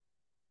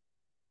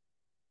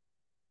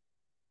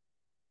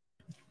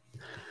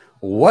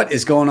What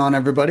is going on,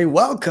 everybody?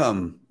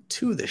 Welcome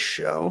to the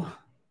show.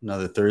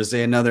 Another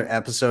Thursday, another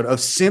episode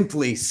of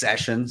Simply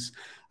Sessions.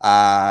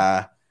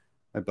 My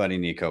buddy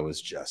Nico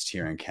was just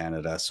here in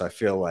Canada, so I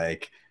feel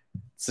like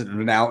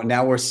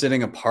now we're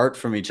sitting apart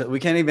from each other. We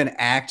can't even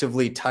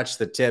actively touch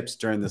the tips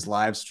during this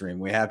live stream.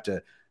 We have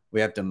to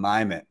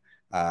mime it.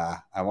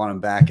 I want him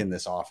back in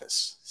this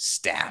office.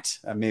 Stat.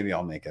 Maybe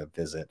I'll make a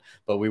visit,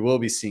 but we will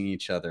be seeing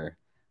each other,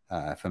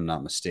 if I'm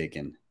not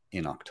mistaken,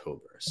 in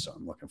October. So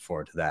I'm looking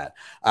forward to that.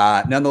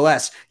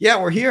 Nonetheless,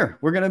 yeah, we're here.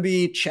 We're going to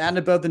be chatting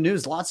about the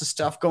news. Lots of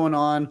stuff going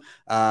on.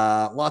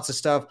 Lots of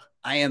stuff.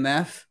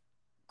 IMF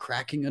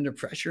cracking under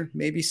pressure.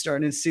 Maybe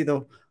starting to see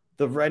the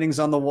writings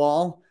on the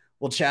wall.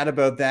 We'll chat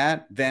about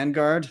that.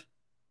 Vanguard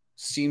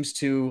seems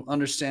to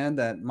understand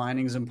that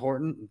mining is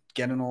important,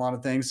 getting a lot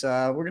of things.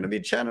 We're going to be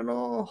chatting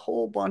a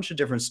whole bunch of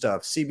different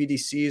stuff.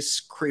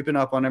 CBDCs creeping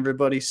up on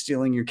everybody,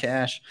 stealing your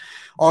cash,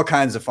 all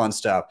kinds of fun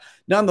stuff.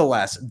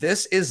 Nonetheless,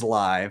 this is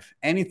live.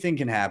 Anything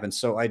can happen,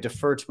 so I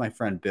defer to my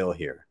friend Bill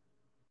here.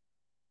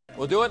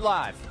 We'll do it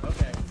live.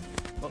 Okay.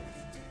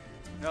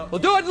 We'll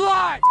do it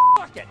live.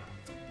 Fuck it.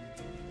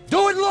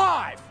 Do it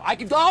live.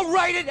 I'll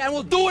write it and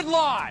we'll do it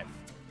live.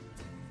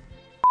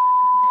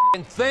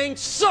 Thing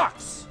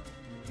sucks.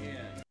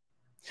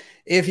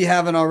 If you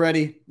haven't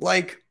already,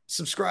 like,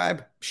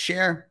 subscribe,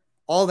 share,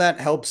 all that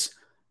helps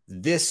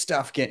this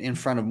stuff get in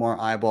front of more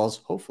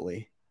eyeballs.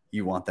 Hopefully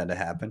you want that to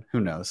happen. Who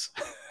knows?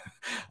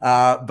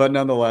 But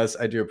nonetheless,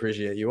 I do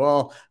appreciate you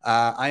all.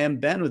 I am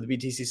Ben with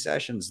BTC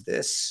Sessions.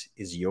 This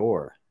is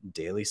your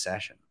daily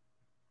session.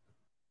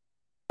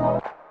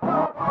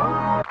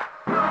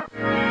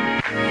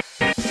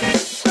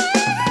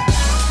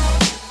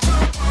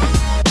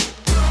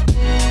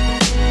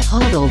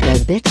 Hodl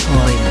the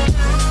Bitcoin.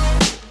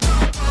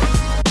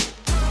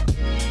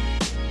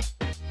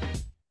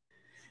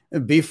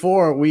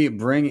 Before we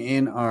bring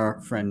in our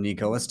friend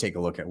Nico, let's take a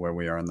look at where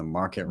we are in the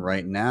market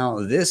right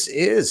now. This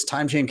is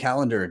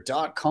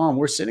timechaincalendar.com.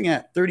 We're sitting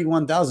at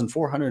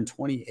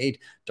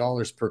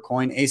 $31,428 per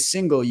coin. A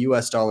single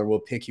US dollar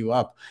will pick you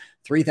up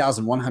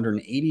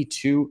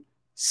 3,182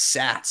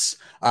 sats.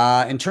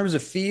 In terms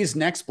of fees,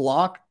 next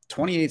block,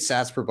 28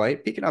 sats per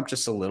byte, picking up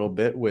just a little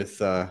bit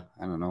with, I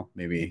don't know,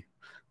 maybe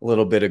a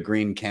little bit of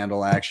green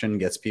candle action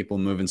gets people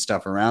moving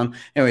stuff around.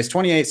 Anyways,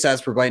 28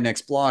 sats per byte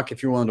next block.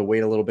 If you're willing to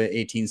wait a little bit,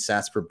 18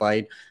 sats per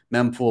byte.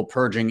 Mempool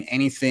purging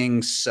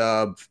anything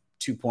sub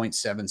 2.7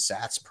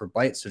 sats per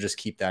byte. So just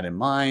keep that in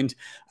mind.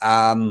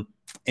 In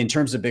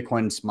terms of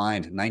Bitcoins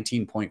mined,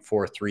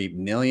 19.43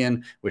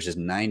 million, which is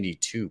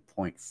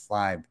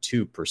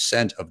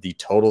 92.52% of the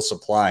total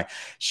supply.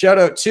 Shout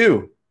out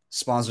to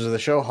sponsors of the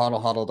show,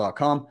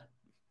 hodlhodl.com.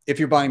 If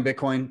you're buying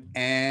Bitcoin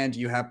and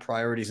you have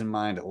priorities in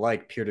mind,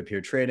 like peer-to-peer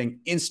trading,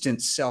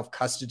 instant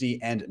self-custody,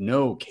 and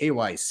no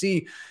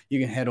KYC, you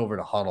can head over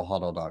to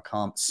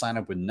hodlhodl.com, sign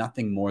up with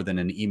nothing more than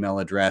an email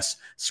address,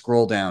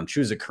 scroll down,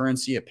 choose a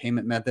currency, a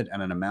payment method,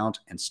 and an amount,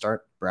 and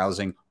start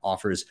browsing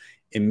offers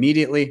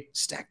immediately.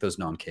 Stack those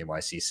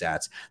non-KYC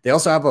sats. They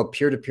also have a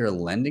peer-to-peer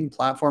lending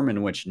platform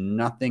in which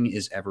nothing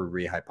is ever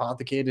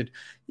rehypothecated.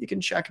 You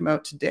can check them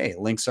out today.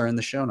 Links are in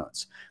the show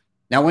notes.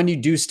 Now, when you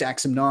do stack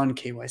some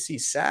non-KYC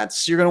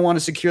sats, you're going to want to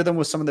secure them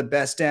with some of the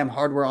best damn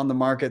hardware on the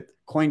market.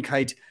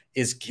 CoinKite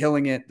is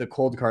killing it. The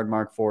Cold Card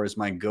Mark IV is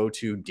my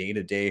go-to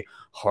day-to-day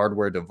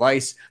hardware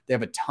device. They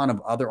have a ton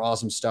of other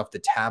awesome stuff. The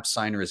Tap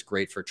Signer is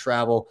great for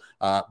travel.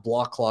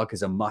 Block Clock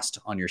is a must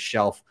on your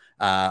shelf.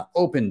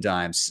 Open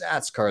Dime,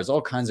 Sats cards, all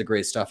kinds of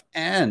great stuff.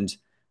 And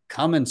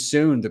coming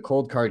soon, the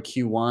Cold Card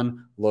Q1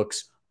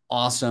 looks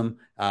awesome.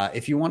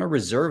 If you want to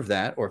reserve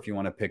that, or if you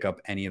want to pick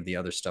up any of the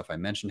other stuff I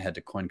mentioned, head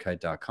to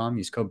coinkite.com.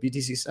 Use code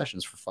BTC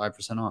Sessions for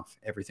 5% off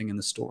everything in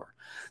the store.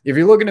 If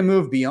you're looking to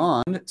move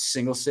beyond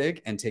single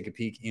sig and take a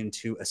peek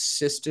into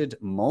assisted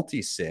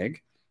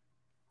multi-sig,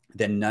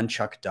 then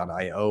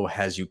nunchuck.io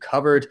has you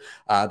covered.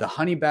 The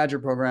Honey Badger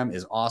program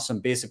is awesome.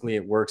 Basically,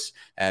 it works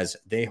as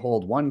they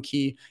hold one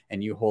key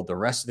and you hold the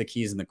rest of the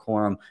keys in the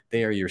quorum.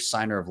 They are your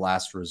signer of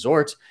last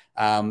resort.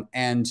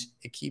 And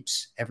it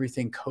keeps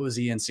everything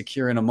cozy and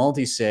secure in a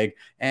multi-sig,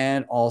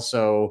 and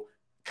also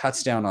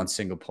cuts down on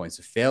single points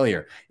of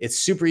failure. It's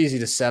super easy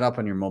to set up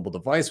on your mobile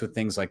device with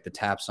things like the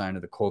Tap Signer,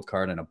 the Cold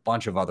Card, and a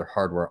bunch of other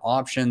hardware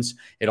options.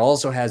 It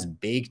also has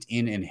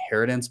baked-in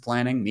inheritance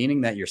planning,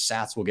 meaning that your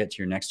sats will get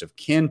to your next of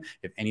kin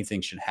if anything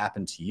should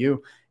happen to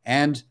you.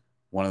 And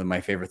one of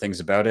my favorite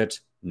things about it,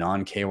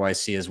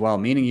 non-KYC as well,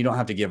 meaning you don't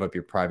have to give up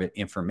your private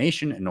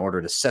information in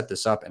order to set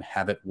this up and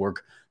have it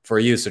work for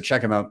you. So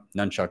check them out,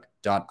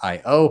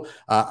 nunchuck.io.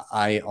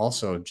 I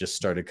also just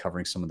started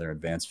covering some of their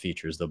advanced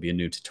features. There'll be a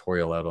new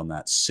tutorial out on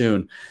that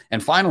soon.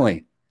 And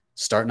finally,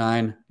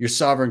 Start9, your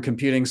sovereign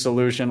computing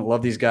solution.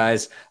 Love these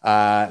guys.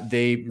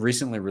 They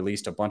recently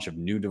released a bunch of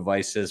new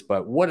devices,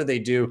 but what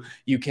do?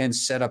 You can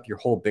set up your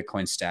whole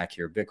Bitcoin stack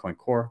here. Bitcoin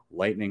Core,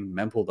 Lightning,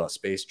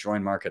 Mempool.space,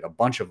 Join Market, a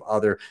bunch of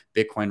other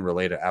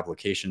Bitcoin-related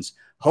applications.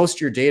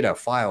 Host your data,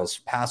 files,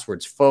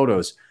 passwords,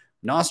 photos,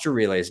 Nostr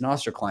relays,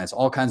 Nostr clients,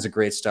 all kinds of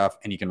great stuff.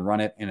 And you can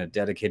run it in a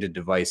dedicated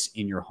device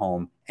in your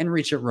home and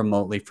reach it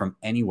remotely from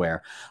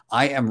anywhere.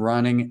 I am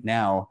running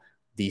now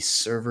the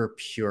Server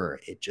Pure.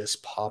 It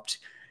just popped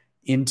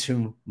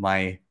into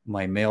my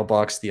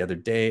mailbox the other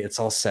day. It's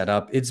all set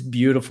up. It's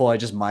beautiful. I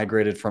just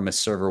migrated from a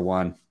Server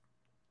 1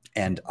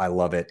 and I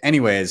love it.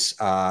 Anyways,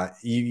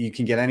 you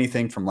can get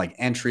anything from like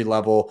entry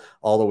level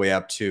all the way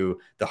up to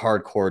the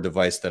hardcore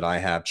device that I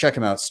have. Check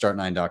them out,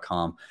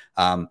 start9.com.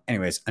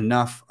 Anyways,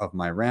 enough of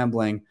my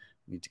rambling.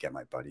 I need to get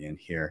my buddy in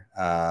here.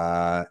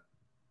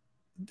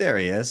 There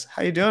he is.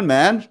 How you doing,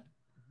 man?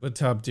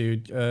 What's up,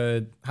 dude?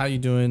 How you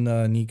doing,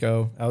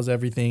 Nico? How's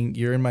everything?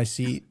 You're in my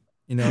seat.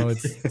 You know,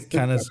 it's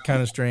kind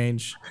of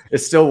strange.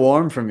 It's still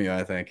warm from you,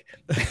 I think.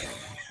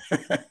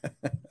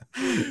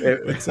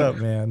 What's up,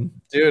 man?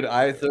 Dude,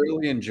 I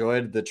thoroughly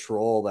enjoyed the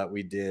troll that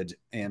we did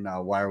in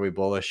Why Are We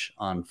Bullish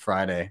on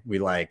Friday. We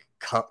like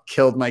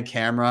killed my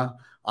camera.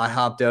 I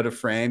hopped out of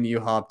frame. You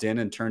hopped in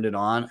and turned it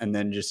on and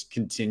then just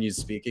continued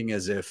speaking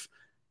as if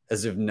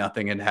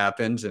nothing had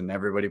happened and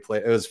everybody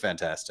played. It was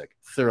fantastic.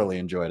 Thoroughly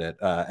enjoyed it.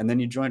 And then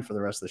you joined for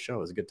the rest of the show.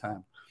 It was a good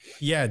time.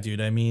 Yeah,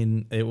 dude. I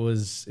mean, it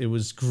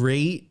was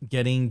great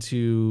getting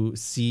to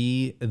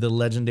see the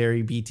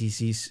legendary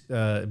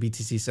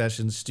BTC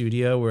Sessions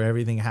studio where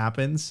everything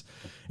happens.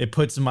 It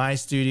puts my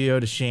studio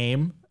to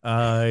shame.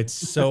 It's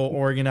so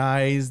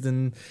organized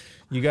and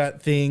you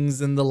got things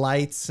and the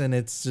lights and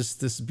it's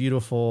just this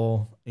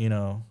beautiful,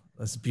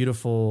 this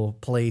beautiful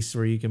place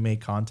where you can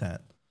make content.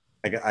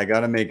 I got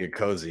to make it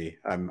cozy.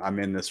 I'm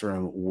in this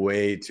room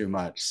way too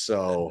much.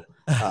 So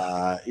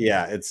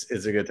yeah, it's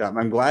a good time.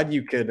 I'm glad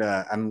you could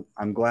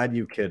I'm glad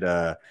you could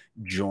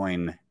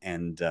join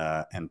and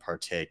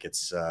partake.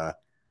 It's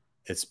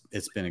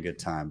been a good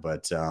time.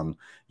 But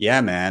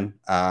yeah, man,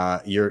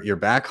 you're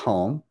back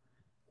home.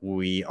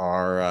 We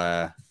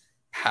are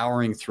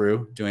powering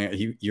through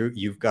doing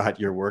you've got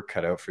your work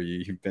cut out for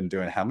you. You've been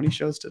doing how many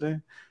shows today?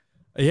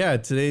 Yeah,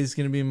 today's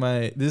going to be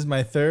this is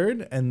my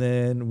third, and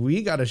then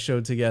we got a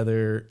show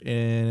together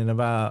in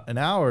about an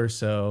hour or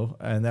so,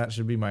 and that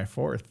should be my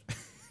fourth.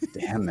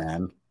 Damn,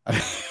 man.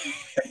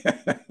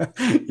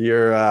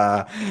 You're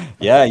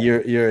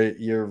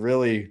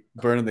really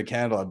burning the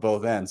candle at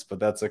both ends, but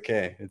that's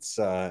okay. It's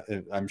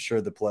I'm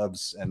sure the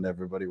plebs and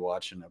everybody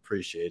watching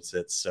appreciates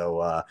it.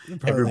 So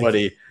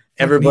everybody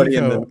Nico,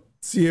 in the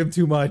see him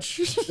too much.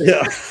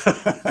 Yeah.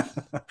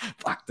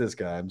 Fuck this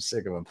guy. I'm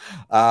sick of him.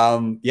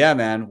 Yeah,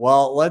 man.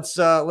 Well, let's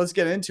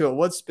get into it.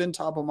 What's been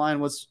top of mind?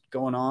 What's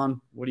going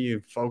on? What are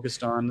you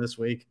focused on this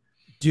week?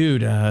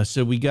 Dude,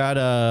 so we got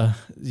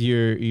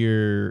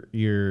your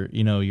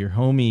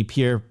homie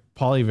Pierre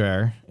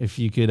Poilievre. If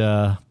you could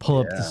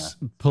pull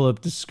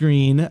up the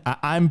screen.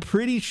 I'm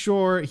pretty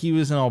sure he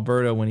was in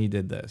Alberta when he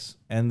did this.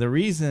 And the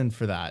reason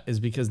for that is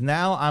because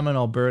now I'm an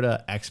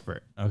Alberta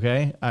expert.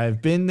 Okay.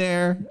 I've been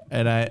there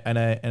and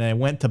I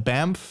went to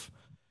Banff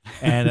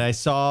and I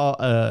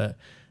saw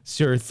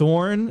Sir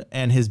Thorne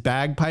and his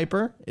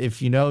bagpiper.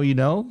 If you know, you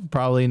know.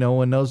 Probably no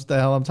one knows what the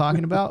hell I'm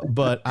talking about.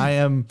 But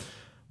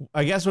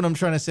I guess what I'm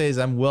trying to say is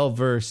I'm well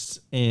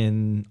versed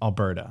in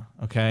Alberta,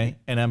 okay?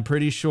 And I'm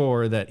pretty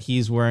sure that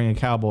he's wearing a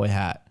cowboy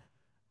hat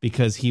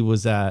because he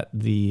was at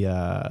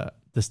the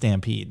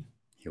Stampede.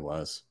 He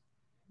was.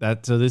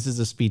 So this is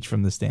a speech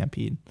from the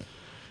Stampede.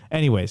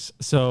 Anyways,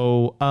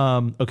 so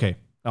okay,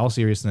 all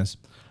seriousness.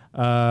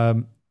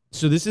 So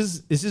this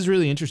is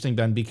really interesting,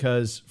 Ben,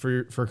 because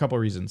for a couple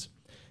of reasons.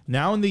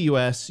 Now in the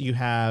US, you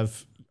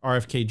have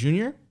RFK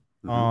Jr.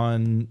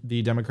 On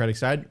the Democratic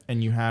side,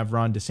 and you have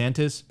Ron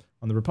DeSantis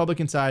on the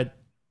Republican side,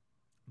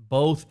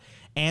 both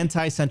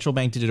anti-central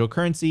bank digital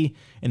currency.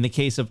 In the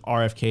case of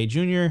RFK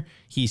Jr.,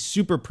 he's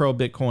super pro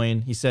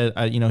Bitcoin. He said,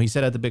 he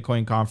said at the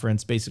Bitcoin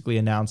conference, basically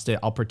announced it,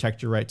 I'll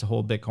protect your right to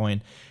hold Bitcoin.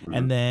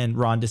 And then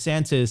Ron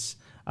DeSantis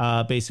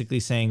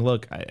basically saying,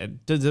 look,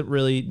 doesn't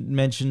really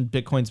mention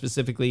Bitcoin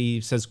specifically,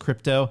 he says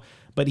crypto,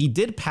 but he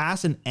did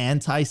pass an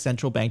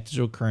anti-central bank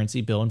digital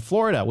currency bill in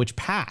Florida, which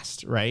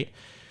passed, right?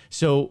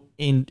 So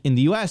in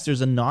the US,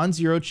 there's a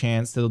non-zero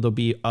chance that there'll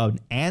be an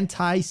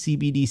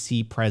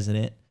anti-CBDC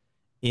president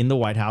in the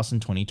White House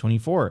in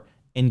 2024.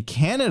 In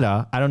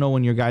Canada, I don't know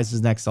when your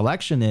guys' next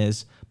election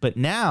is, but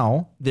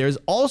now there's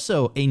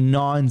also a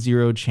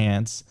non-zero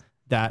chance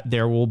that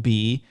there will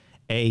be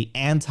a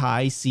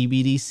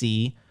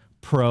anti-CBDC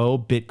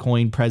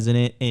pro-Bitcoin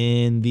president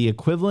in the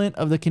equivalent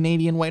of the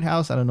Canadian White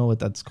House. I don't know what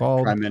that's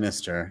called. Prime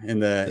Minister in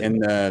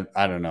the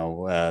I don't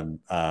know,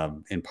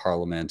 in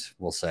Parliament,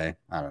 we'll say.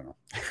 I don't know.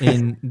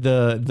 In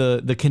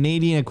the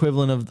Canadian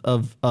equivalent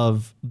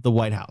of the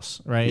White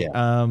House, right?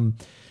 Yeah.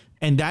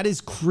 And that is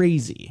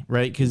crazy,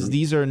 right? Because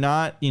these are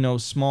not,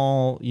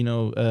 small,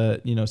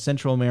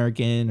 Central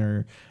American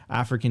or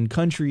African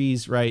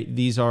countries, right?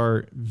 These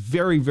are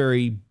very,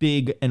 very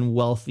big and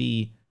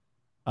wealthy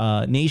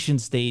nation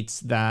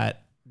states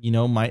that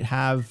might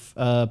have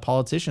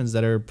politicians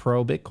that are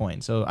pro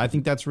Bitcoin. So I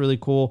think that's really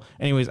cool.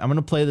 Anyways, I'm going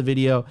to play the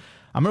video.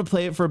 I'm going to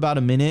play it for about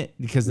a minute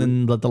because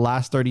then the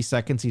last 30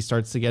 seconds, he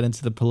starts to get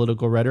into the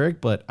political rhetoric,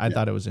 but I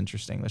thought it was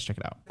interesting. Let's check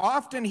it out.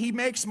 Often he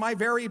makes my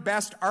very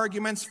best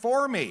arguments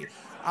for me.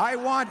 I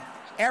want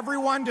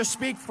everyone to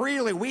speak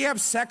freely. We have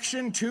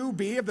Section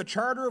 2B of the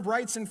Charter of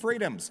Rights and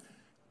Freedoms.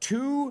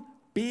 To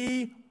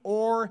be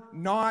or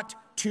not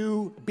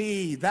to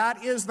be.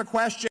 That is the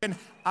question.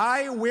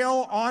 I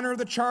will honor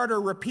the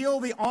Charter, repeal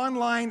the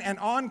online and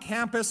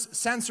on-campus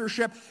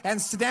censorship,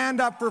 and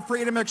stand up for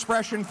freedom of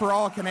expression for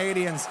all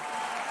Canadians.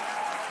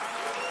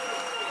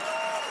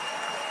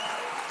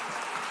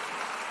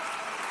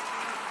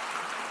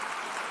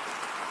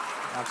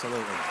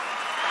 Absolutely.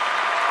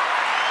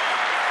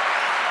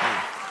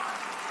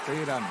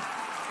 Freedom.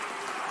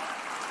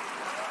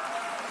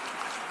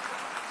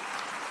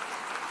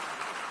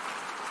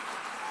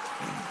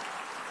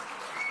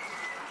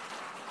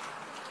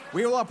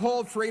 We will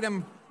uphold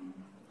freedom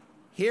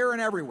here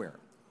and everywhere.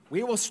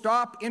 We will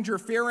stop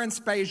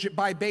interference by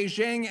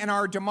Beijing in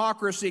our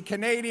democracy.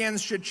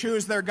 Canadians should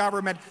choose their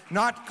government,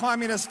 not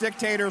communist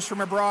dictators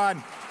from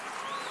abroad.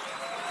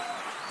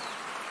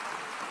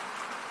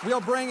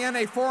 We'll bring in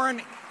a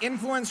foreign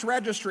influence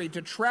registry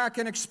to track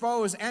and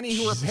expose any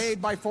who are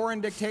paid by foreign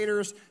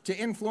dictators to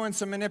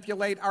influence and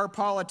manipulate our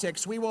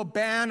politics. We will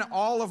ban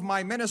all of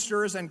my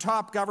ministers and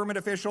top government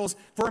officials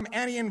from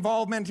any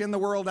involvement in the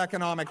World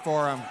Economic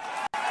Forum.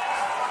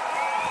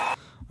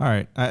 All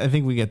right. I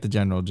think we get the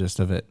general gist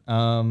of it.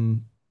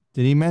 Did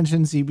he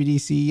mention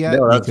CBDC yet?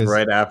 No, that's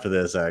right after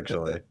this,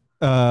 actually.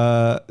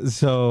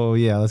 So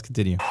yeah, let's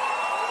continue.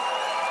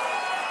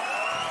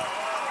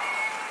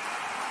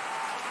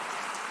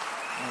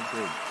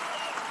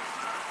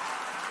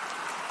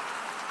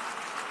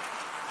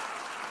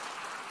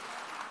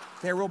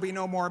 There will be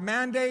no more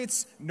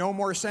mandates, no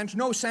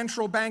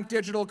central bank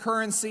digital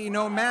currency,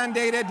 no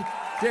mandated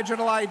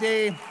digital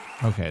ID.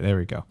 Okay, there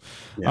we go.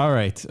 Yeah. All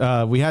right.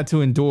 We had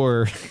to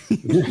endure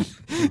the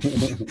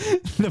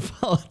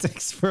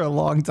politics for a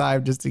long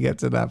time just to get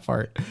to that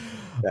part.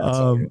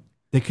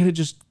 They could have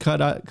just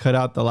cut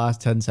out the last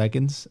 10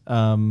 seconds.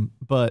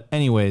 But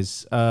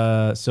anyways,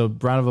 so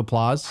round of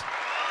applause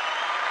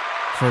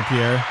for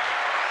Pierre.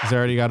 He's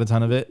already got a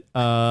ton of it.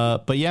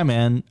 But yeah,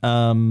 man,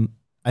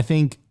 I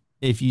think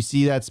if you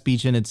see that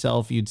speech in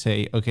itself, you'd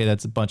say, okay,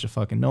 that's a bunch of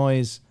fucking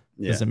noise.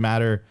 Doesn't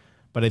matter.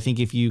 But I think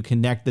if you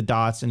connect the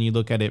dots and you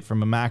look at it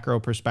from a macro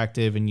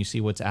perspective and you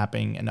see what's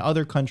happening in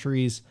other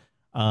countries,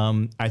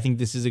 I think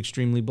this is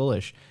extremely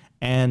bullish.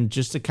 And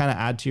just to kind of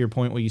add to your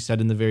point, what you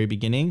said in the very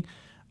beginning,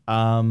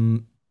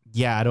 I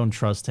don't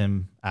trust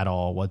him at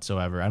all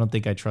whatsoever. I don't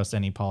think I trust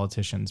any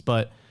politicians.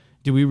 But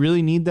do we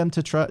really need them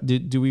to trust?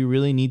 Do we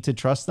really need to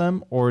trust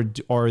them, or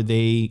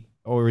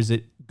is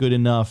it good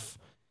enough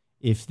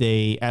if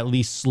they at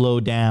least slow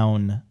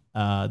down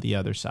the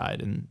other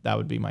side? And that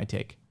would be my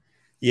take.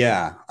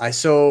 Yeah. I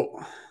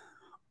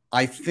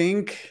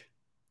think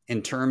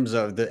in terms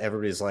of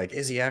everybody's like,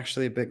 is he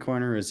actually a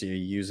Bitcoiner? Is he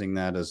using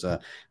that as I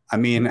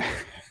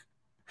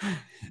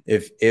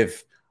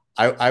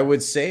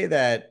would say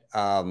that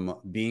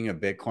being a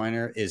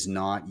Bitcoiner is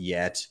not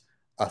yet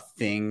a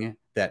thing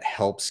that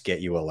helps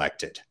get you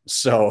elected.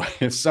 So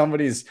if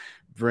somebody's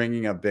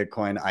bringing up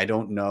Bitcoin, I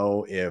don't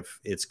know if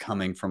it's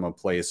coming from a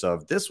place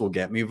of this will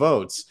get me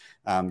votes,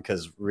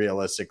 because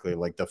realistically,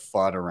 like, the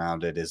FUD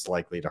around it is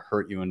likely to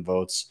hurt you in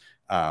votes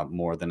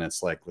more than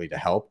it's likely to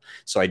help.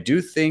 So I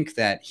do think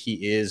that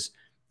he is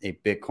a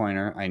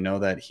Bitcoiner. I know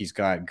that he's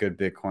got good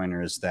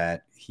Bitcoiners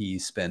that he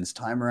spends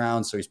time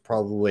around, so he's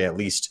probably at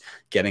least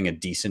getting a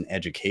decent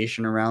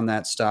education around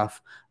that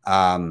stuff.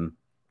 I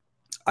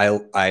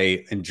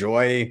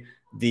enjoy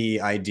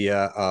the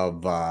idea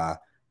of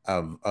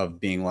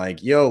being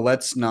like, yo,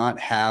 let's not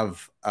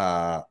have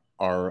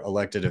our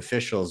elected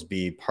officials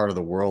be part of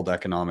the World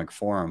Economic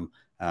Forum.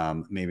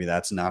 Maybe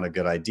that's not a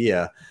good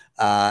idea.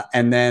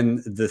 And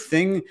then the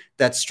thing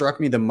that struck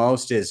me the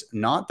most is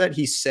not that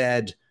he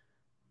said,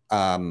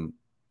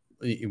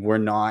 we're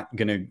not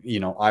going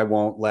to, I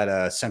won't let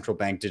a central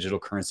bank digital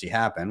currency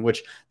happen,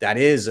 which that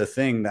is a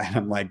thing that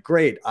I'm like,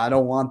 great, I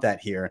don't want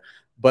that here.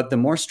 But the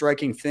more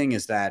striking thing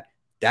is that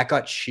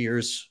got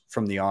cheers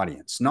from the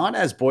audience, not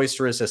as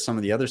boisterous as some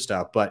of the other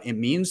stuff, but it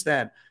means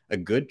that a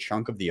good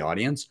chunk of the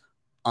audience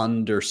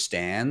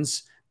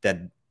understands that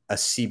a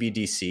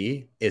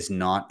CBDC is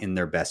not in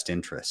their best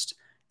interest.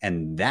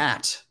 And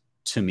that,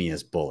 to me,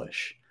 is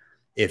bullish.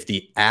 If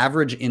the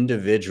average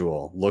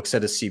individual looks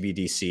at a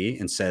CBDC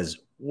and says,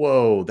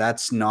 whoa,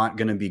 that's not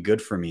going to be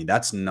good for me,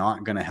 that's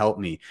not going to help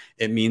me,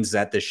 it means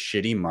that the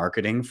shitty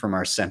marketing from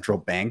our central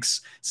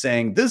banks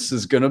saying this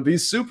is going to be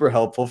super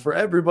helpful for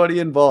everybody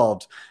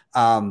involved,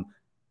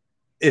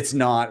 it's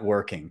not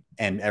working,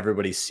 and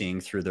everybody's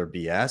seeing through their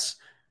BS.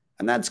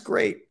 And that's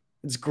great.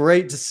 It's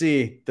great to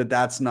see that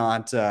that's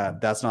not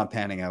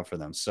panning out for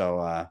them.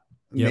 So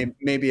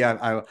maybe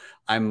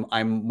I'm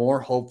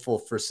more hopeful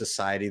for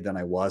society than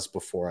I was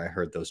before I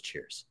heard those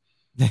cheers.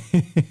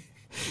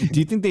 Do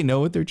you think they know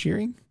what they're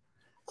cheering?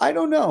 I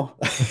don't know.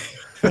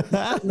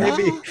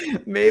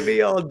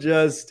 maybe I'll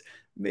just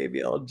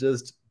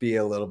be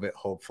a little bit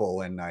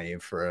hopeful and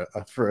naive for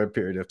a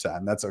period of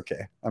time. That's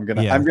okay. I'm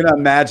gonna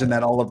imagine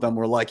that all of them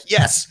were like,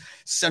 yes,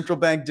 central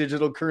bank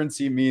digital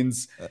currency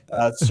means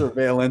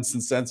surveillance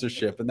and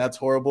censorship, and that's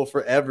horrible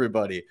for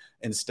everybody.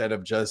 Instead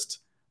of just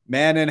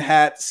man in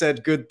hat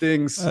said good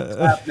things.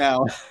 Clap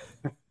now.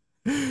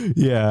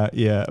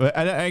 Yeah. But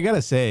I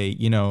gotta say,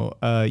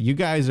 you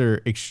guys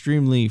are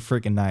extremely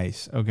freaking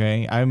nice.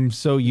 Okay, I'm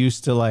so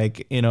used to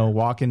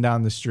walking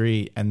down the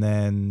street and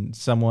then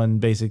someone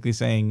basically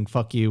saying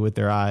 "fuck you" with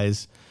their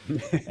eyes,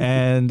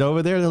 and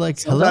over there they're like,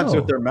 "Hello," sometimes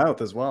with their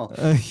mouth as well.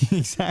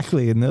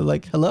 Exactly, and they're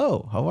like,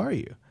 "Hello, how are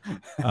you?"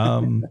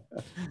 And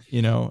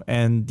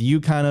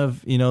you kind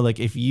of,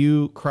 if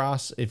you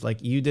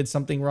you did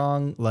something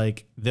wrong,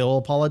 they'll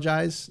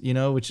apologize,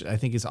 which I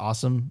think is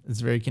awesome. It's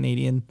very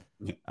Canadian.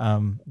 It's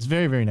a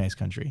very, very nice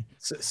country.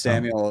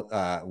 Samuel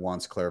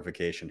wants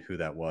clarification who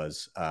that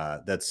was.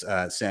 That's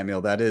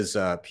Samuel. That is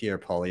Pierre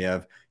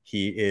Poilievre.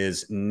 He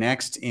is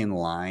next in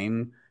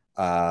line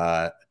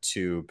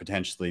to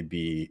potentially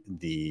be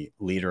the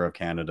leader of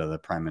Canada, the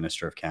Prime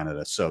Minister of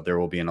Canada. So there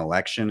will be an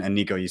election. And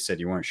Nico, you said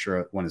you weren't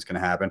sure when it's going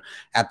to happen.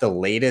 At the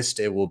latest,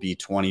 it will be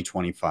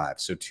 2025,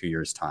 so 2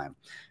 years' time.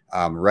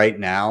 Right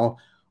now,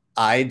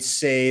 I'd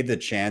say the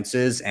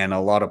chances, and a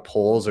lot of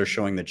polls are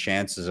showing the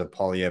chances of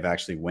Poilievre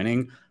actually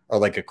winning are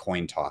like a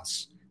coin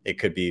toss. It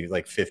could be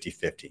like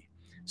 50-50.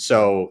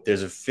 So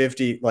there's a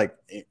 50,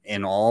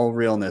 in all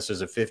realness,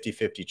 there's a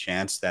 50-50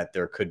 chance that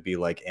there could be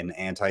like an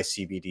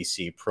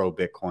anti-CBDC,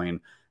 pro-Bitcoin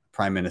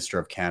Prime Minister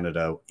of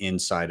Canada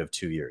inside of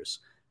 2 years,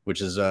 which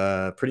is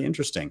pretty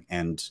interesting.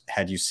 And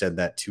had you said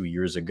that 2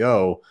 years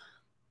ago,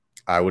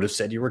 I would have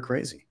said you were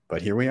crazy.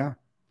 But here we are.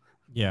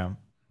 Yeah.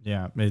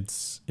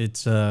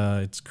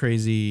 It's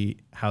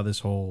crazy how this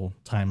whole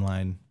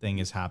timeline thing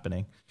is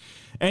happening.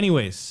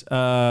 Anyways,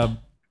 all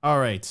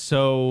right.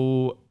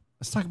 So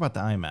let's talk about the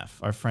IMF,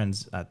 our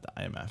friends at the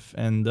IMF,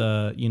 and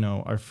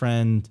our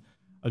friend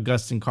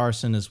Augustin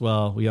Carson as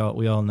well. We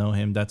all know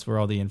him. That's where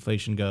all the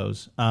inflation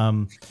goes.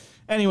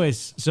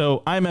 Anyways,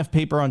 so IMF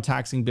paper on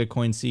taxing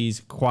Bitcoin sees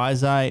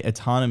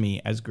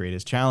quasi-autonomy as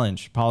greatest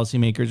challenge.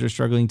 Policymakers are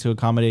struggling to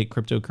accommodate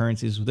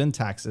cryptocurrencies within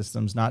tax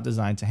systems not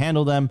designed to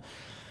handle them.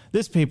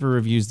 This paper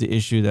reviews the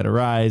issue that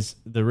arise.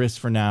 The risks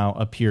for now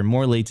appear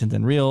more latent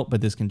than real, but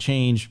this can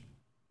change.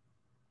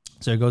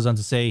 So it goes on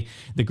to say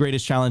the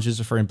greatest challenges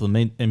for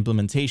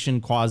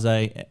implementation,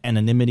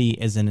 quasi-anonymity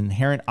is an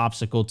inherent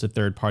obstacle to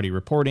third-party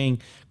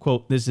reporting.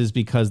 Quote, this is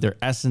because their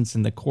essence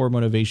and the core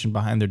motivation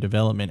behind their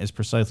development is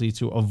precisely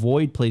to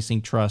avoid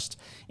placing trust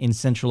in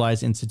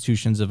centralized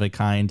institutions of a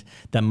kind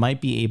that might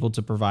be able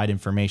to provide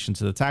information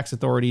to the tax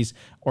authorities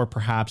or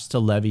perhaps to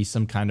levy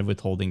some kind of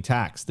withholding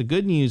tax. The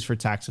good news for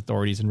tax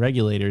authorities and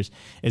regulators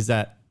is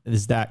that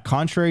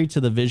contrary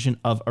to the vision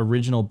of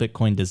original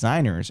Bitcoin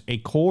designers, a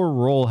core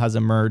role has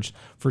emerged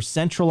for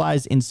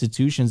centralized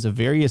institutions of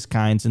various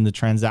kinds in the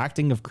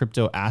transacting of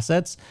crypto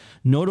assets,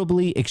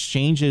 notably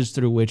exchanges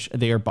through which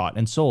they are bought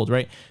and sold,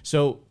 right?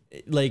 So,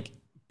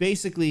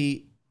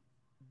 basically,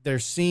 they're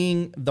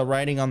seeing the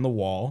writing on the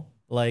wall.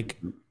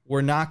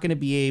 We're not going to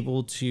be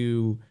able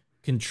to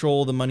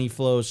control the money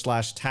flow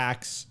 /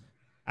 tax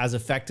as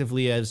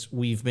effectively as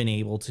we've been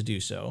able to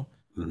do so.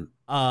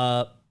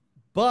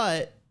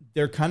 But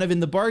they're kind of in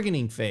the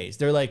bargaining phase.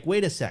 They're like,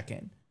 wait a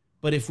second,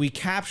 but if we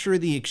capture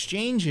the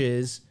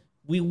exchanges,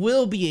 we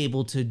will be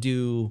able to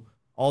do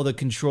all the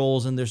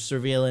controls and the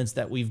surveillance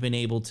that we've been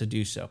able to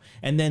do so.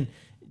 And then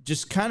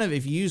just kind of,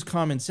 if you use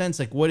common sense,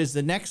 what is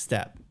the next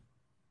step,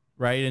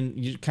 right? And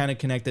you kind of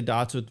connect the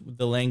dots with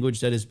the language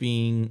that is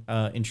being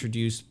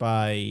introduced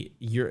by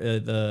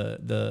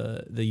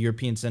the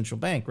European Central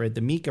Bank, right?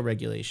 The MiCA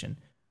regulation.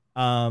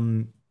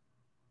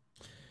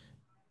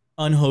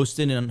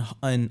 Unhosted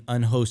and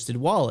unhosted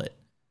wallet.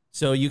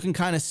 So you can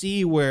kind of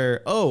see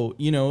where,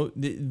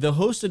 the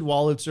hosted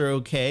wallets are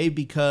okay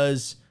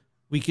because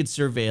we could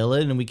surveil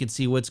it and we could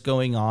see what's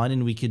going on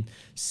and we could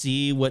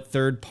see what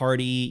third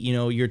party,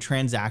 you're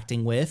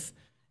transacting with.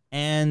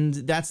 And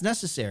that's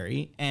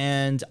necessary.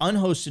 And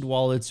unhosted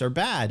wallets are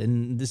bad.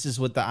 And this is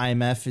what the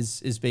IMF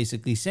is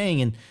basically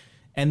saying.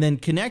 And then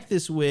connect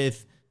this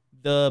with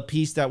the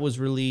piece that was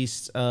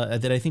released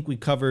that I think we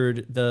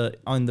covered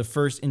on the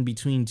first In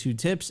Between Two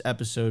Tips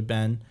episode,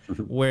 Ben,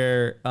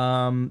 where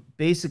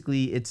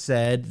basically it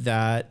said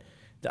that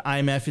the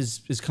IMF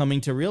is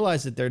coming to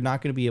realize that they're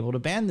not going to be able to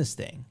ban this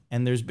thing.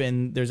 And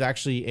there's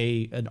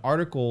actually an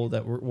article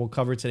that we'll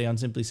cover today on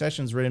Simply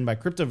Sessions written by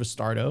Crypto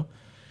Vistardo.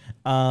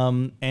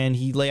 And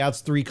he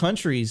layouts 3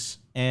 countries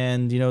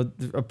and,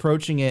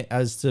 approaching it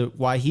as to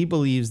why he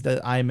believes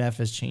that IMF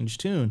has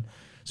changed tune.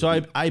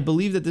 So I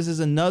believe that this is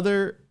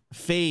another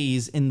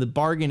phase in the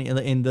bargain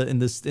in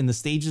the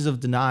stages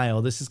of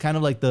denial. This is kind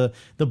of like the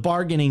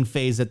bargaining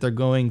phase that they're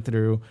going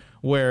through,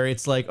 where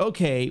it's like,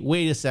 okay,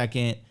 wait a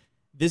second,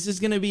 this is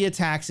going to be a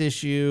tax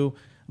issue,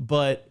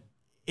 but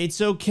it's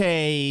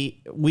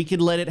okay. We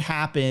could let it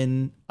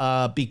happen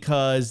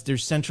because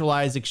there's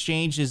centralized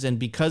exchanges, and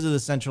because of the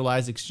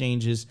centralized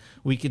exchanges,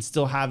 we could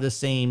still have the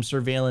same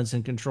surveillance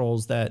and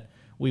controls that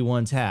we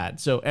once had.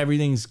 So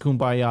everything's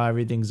kumbaya,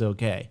 everything's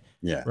okay.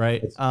 Yeah.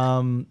 Right.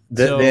 The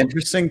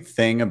interesting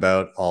thing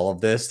about all of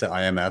this, the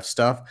IMF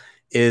stuff,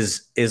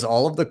 is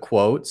all of the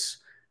quotes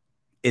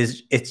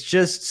it's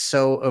just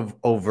so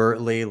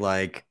overtly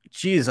like,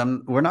 geez,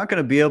 we're not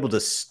going to be able to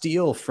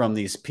steal from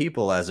these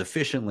people as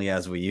efficiently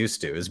as we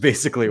used to, is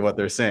basically what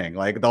they're saying.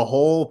 Like the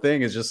whole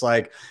thing is just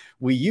like,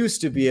 we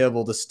used to be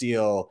able to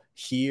steal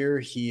here,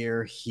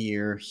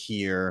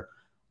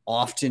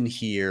 often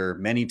here,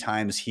 many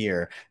times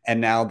here.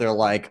 And now they're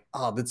like,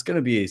 oh, that's going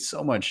to be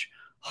so much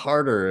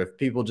harder if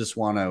people just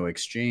want to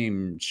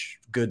exchange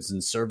goods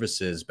and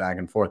services back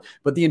and forth.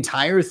 But the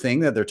entire thing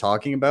that they're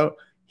talking about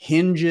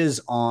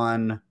hinges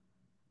on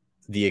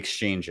the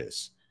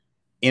exchanges.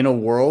 In a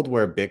world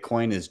where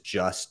Bitcoin is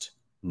just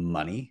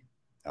money.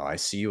 Oh, I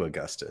see you,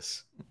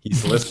 Augustus.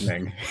 He's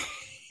listening.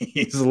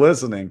 He's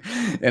listening.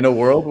 In a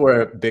world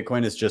where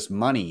Bitcoin is just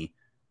money,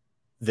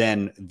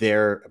 then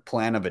their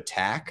plan of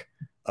attack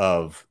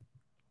of,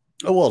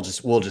 oh,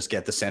 we'll just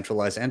get the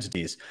centralized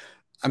entities.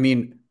 I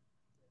mean,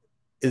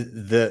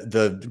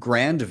 the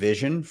grand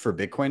vision for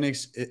Bitcoin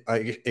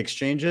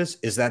exchanges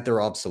is that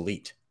they're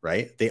obsolete,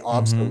 right? They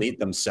obsolete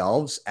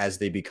themselves as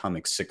they become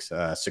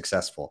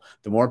successful.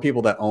 The more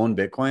people that own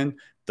Bitcoin,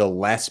 the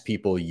less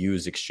people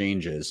use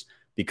exchanges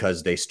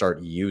because they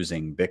start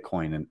using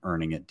Bitcoin and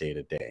earning it day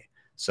to day.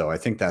 So I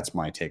think that's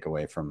my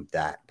takeaway from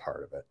that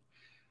part of it.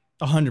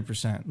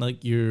 100%.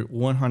 Like you're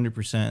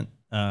 100%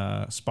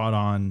 spot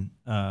on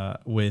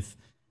with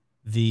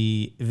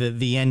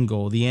the end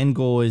goal. The end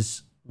goal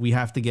is we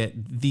have to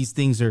get these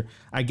things are,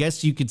 I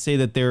guess you could say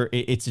that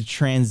it's a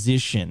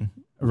transition,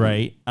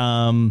 right?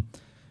 But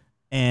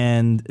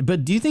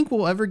do you think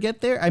we'll ever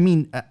get there? I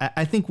mean,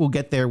 I think we'll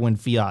get there when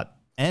fiat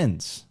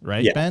ends,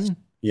 right, yes. Ben?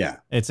 Yeah.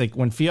 It's like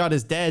when fiat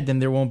is dead, then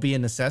there won't be a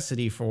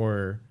necessity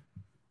for,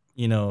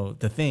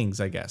 the things,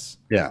 I guess.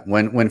 Yeah.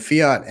 When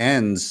fiat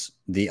ends,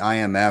 the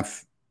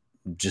IMF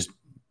just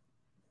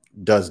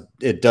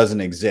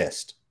doesn't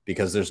exist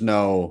because there's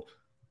no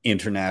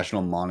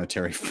international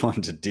monetary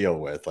fund to deal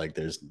with. Like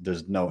there's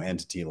no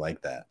entity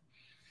like that.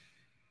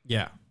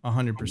 Yeah,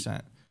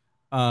 100%.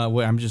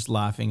 Wait, I'm just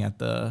laughing at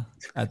the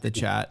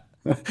chat.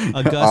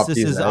 Augustus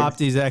is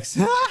Opti's X.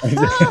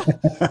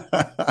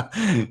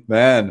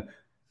 Man,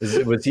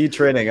 was he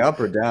trading up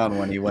or down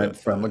when he went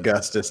from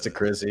Augustus to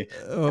Chrissy?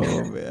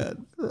 Oh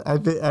man, I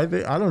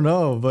think I don't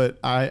know, but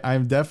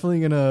I'm definitely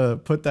gonna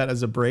put that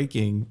as a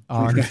breaking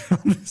on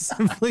the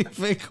Simply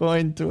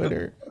Bitcoin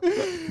Twitter.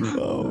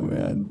 Oh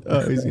man,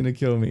 he's gonna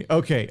kill me.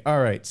 Okay,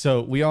 all right.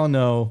 So we all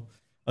know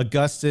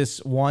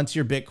Augustus wants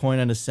your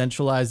Bitcoin on a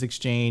centralized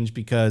exchange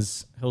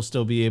because he'll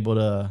still be able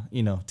to,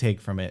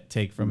 take from it.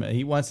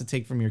 He wants to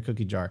take from your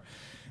cookie jar.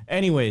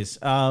 Anyways,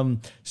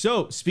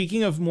 so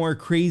speaking of more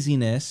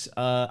craziness,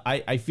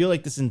 I feel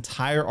like this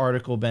entire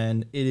article,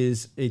 Ben,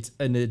 it's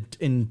an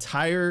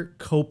entire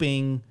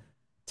coping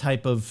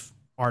type of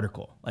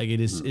article. Like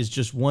it is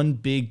just one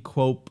big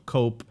cope.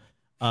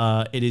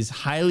 It is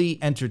highly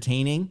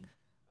entertaining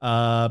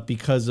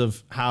because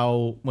of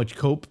how much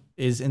cope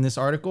is in this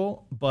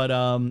article, but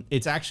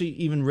it's actually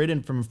even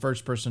written from a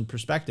first person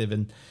perspective.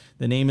 And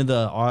the name of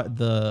the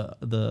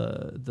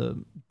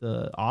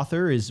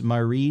author is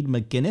Mareed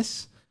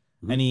McGuinness.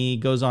 And he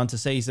goes on to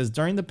say, he says,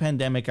 during the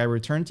pandemic, I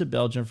returned to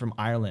Belgium from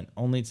Ireland,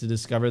 only to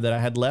discover that I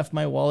had left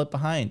my wallet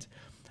behind.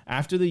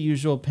 After the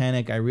usual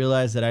panic, I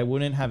realized that I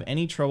wouldn't have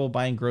any trouble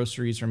buying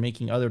groceries or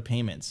making other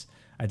payments.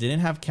 I didn't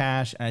have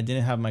cash, and I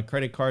didn't have my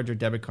credit cards or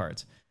debit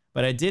cards,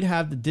 but I did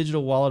have the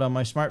digital wallet on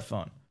my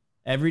smartphone.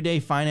 Everyday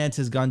finance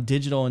has gone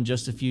digital in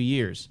just a few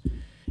years.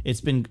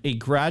 It's been a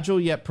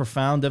gradual yet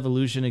profound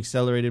evolution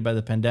accelerated by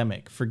the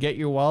pandemic. Forget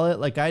your wallet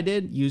like I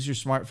did, use your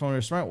smartphone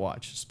or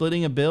smartwatch.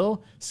 Splitting a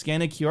bill,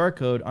 scan a QR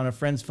code on a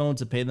friend's phone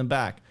to pay them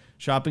back.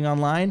 Shopping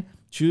online,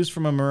 choose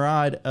from a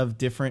myriad of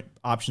different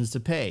options to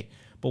pay.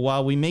 But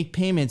while we make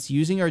payments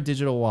using our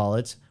digital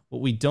wallets,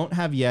 what we don't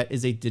have yet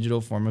is a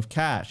digital form of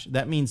cash.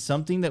 That means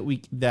something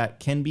that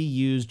can be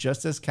used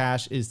just as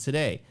cash is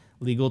today.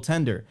 Legal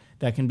tender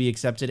that can be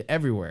accepted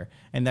everywhere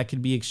and that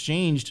can be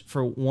exchanged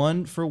for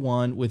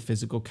one with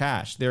physical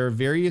cash. There are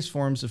various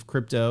forms of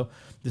crypto.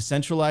 The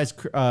centralized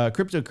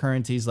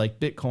cryptocurrencies like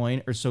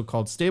Bitcoin or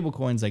so-called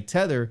stablecoins like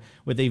Tether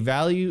with a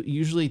value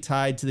usually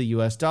tied to the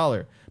US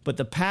dollar. But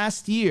the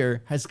past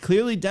year has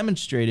clearly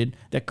demonstrated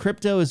that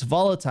crypto is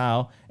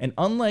volatile, and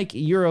unlike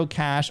Euro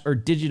Cash or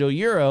digital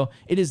euro,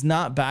 it is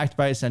not backed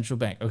by a central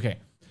bank. Okay,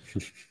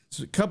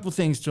 so a couple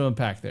things to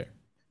unpack there.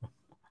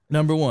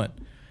 Number one,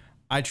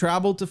 I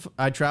traveled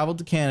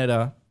to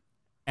Canada,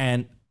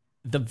 and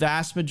the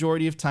vast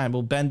majority of time,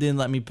 well, Ben didn't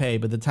let me pay,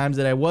 but the times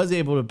that I was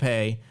able to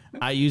pay,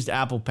 I used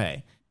Apple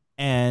Pay.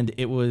 And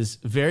it was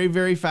very,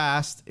 very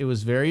fast. It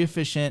was very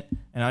efficient.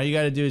 And all you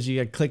got to do is you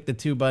got to click the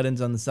two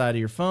buttons on the side of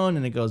your phone,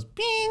 and it goes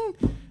ping.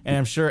 And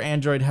I'm sure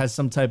Android has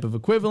some type of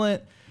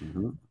equivalent.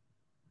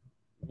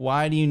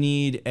 Why do you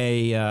need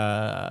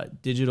a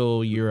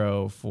digital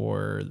euro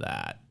for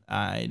that?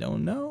 I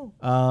don't know.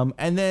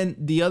 And then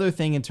the other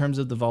thing in terms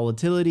of the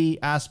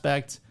volatility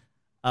aspect.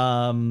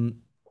 So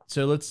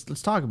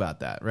let's talk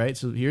about that, right?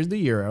 So here's the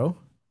euro.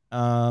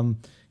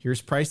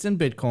 Here's priced in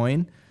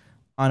Bitcoin.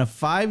 On a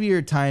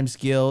 5-year time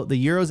scale, the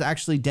euro is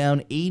actually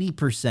down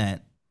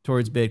 80%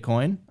 towards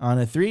Bitcoin. On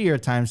a 3-year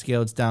time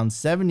scale, it's down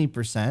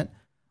 70%.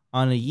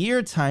 On a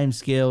year time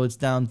scale, it's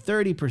down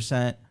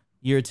 30%.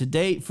 Year to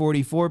date,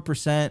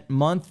 44%.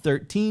 Month,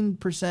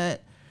 13%.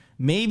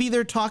 Maybe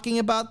they're talking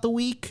about the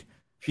week,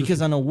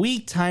 because on a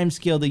week time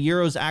scale, the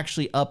euro is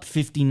actually up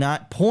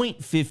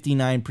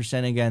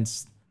 0.59%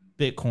 against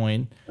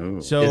Bitcoin. Ooh.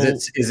 So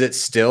is it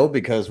still,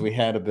 because we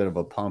had a bit of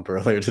a pump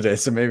earlier today,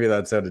 so maybe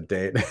that's out of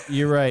date.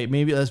 you're right.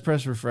 Maybe let's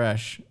press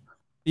refresh.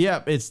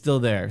 Yep, it's still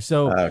there.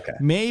 So Okay.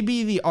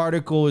 maybe the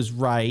article is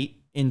right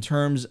in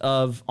terms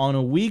of on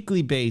a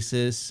weekly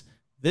basis,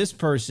 this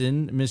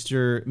person,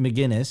 Mr.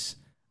 McGinnis,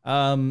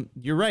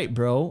 you're right,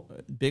 bro.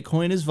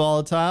 Bitcoin is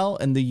volatile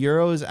and the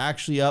euro is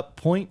actually up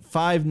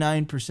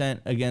 0.59%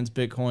 against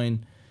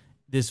Bitcoin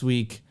this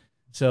week.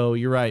 So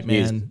you're right,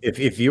 man.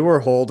 If you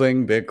were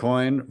holding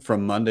Bitcoin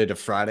from Monday to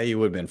Friday, you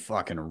would have been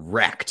fucking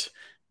wrecked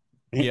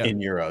in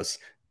euros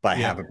by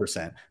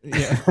 0.5%.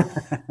 Yeah.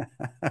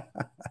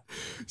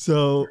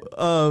 So,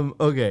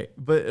 okay.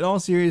 But in all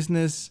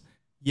seriousness,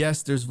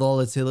 yes, there's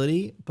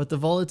volatility, but the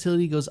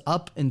volatility goes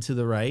up and to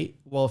the right,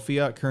 while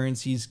fiat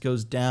currencies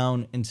goes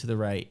down and to the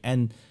right.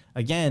 And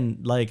again,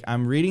 like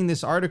I'm reading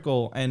this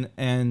article,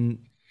 and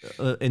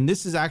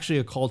this is actually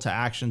a call to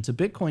action to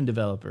Bitcoin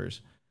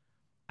developers.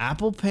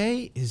 Apple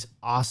Pay is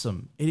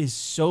awesome. It is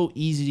so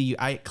easy to use.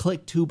 I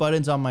click 2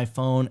 buttons on my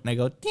phone and I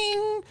go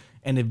ding,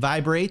 and it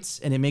vibrates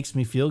and it makes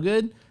me feel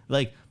good.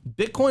 Like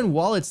Bitcoin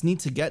wallets need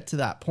to get to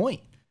that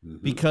point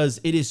because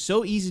it is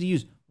so easy to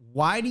use.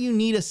 Why do you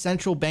need a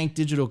central bank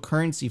digital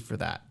currency for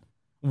that?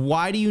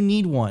 Why do you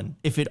need one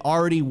if it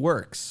already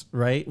works,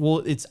 right? Well,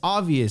 it's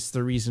obvious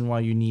the reason why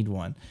you need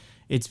one.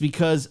 It's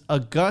because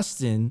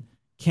Augustine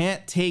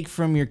can't take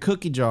from your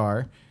cookie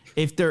jar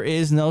if there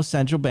is no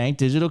central bank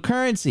digital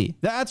currency.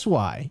 That's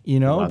why,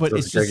 but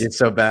it's just, it's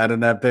so bad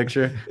in that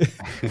picture.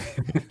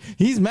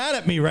 he's mad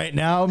at me right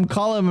now. I'm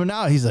calling him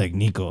out. He's like,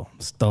 Nico,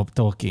 stop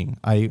talking.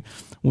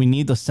 We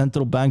need a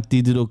central bank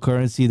digital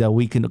currency that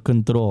we can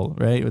control,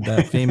 right? With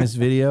that famous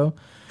video.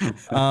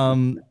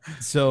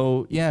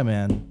 So yeah,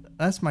 man,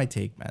 that's my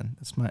take, man.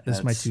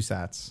 That's my 2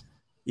 cents.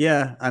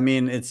 Yeah, I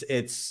mean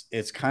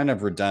it's kind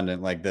of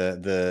redundant, like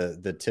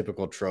the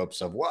typical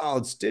tropes of, wow,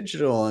 it's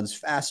digital and it's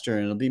faster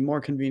and it'll be more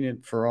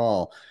convenient for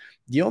all.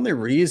 The only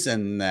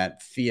reason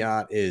that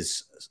fiat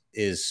is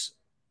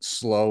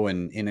slow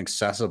and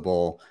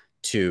inaccessible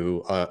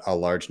to a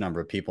large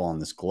number of people on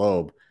this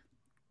globe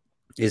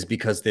is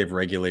because they've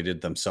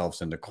regulated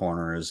themselves into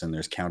corners and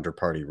there's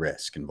counterparty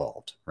risk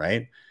involved,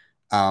 right?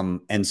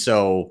 And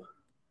so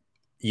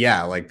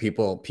yeah, like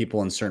people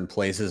in certain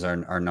places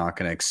are not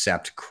going to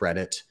accept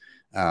credit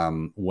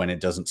when it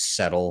doesn't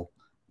settle,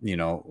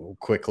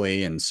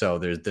 quickly. And so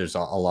there's a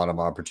lot of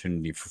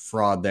opportunity for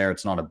fraud there.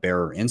 It's not a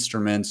bearer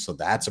instrument, so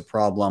that's a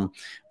problem.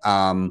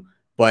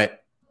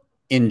 But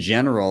in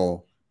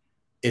general,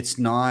 it's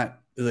not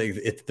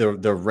like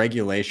the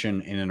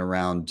regulation in and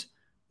around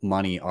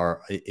money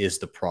is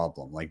the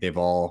problem. Like they've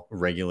all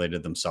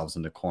regulated themselves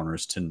into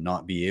corners to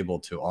not be able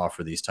to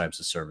offer these types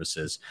of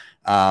services.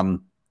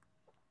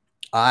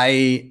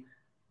 I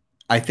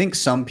think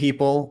some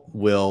people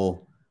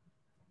will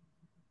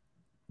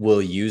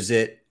use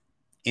it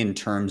in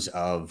terms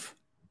of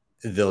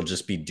they'll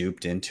just be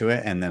duped into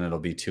it and then it'll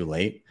be too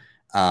late.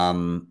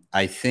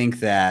 I think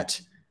that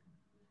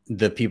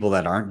the people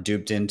that aren't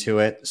duped into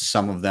it,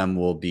 some of them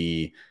will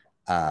be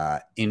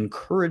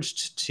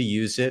encouraged to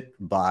use it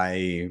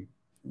by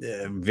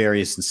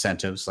various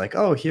incentives, like,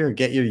 oh, here,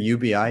 get your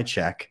UBI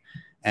check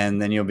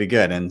and then you'll be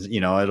good. And,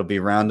 it'll be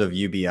round of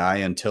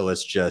UBI until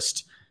it's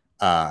just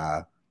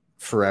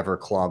forever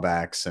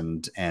clawbacks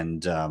and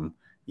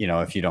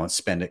if you don't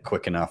spend it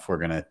quick enough, we're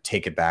going to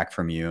take it back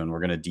from you and we're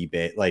going to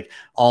debate. Like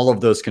all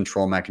of those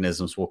control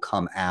mechanisms will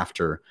come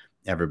after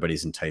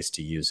everybody's enticed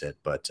to use it.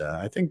 But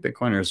I think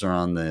Bitcoiners are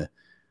on the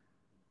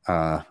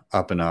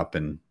up and up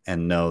and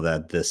know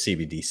that the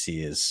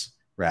CBDC is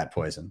rat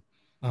poison.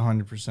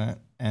 100%.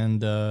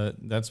 And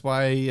that's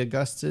why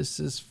Augustus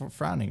is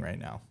frowning right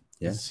now.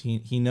 Yes.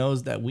 He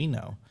knows that we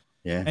know.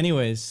 Yeah.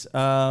 Anyways,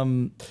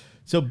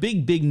 so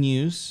big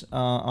news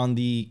on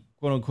the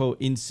quote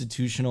unquote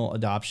institutional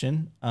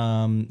adoption.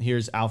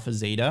 Here's Alpha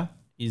Zeta.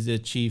 He's the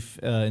chief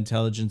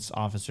intelligence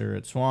officer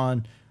at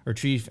Swan, or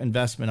chief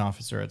investment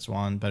officer at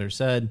Swan, better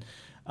said.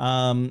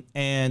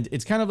 And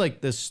it's kind of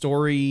like the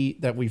story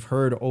that we've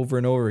heard over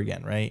and over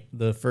again, right?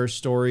 The first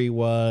story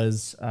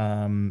was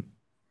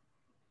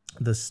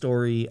the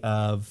story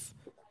of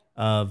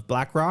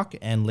BlackRock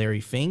and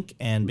Larry Fink,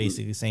 and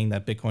basically saying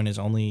that Bitcoin is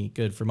only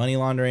good for money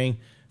laundering.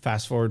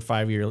 Fast forward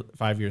 5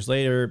 years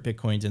later,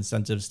 Bitcoin's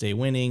incentives stay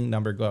winning.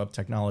 Number go up,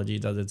 technology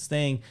does its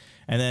thing.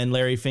 And then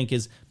Larry Fink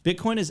is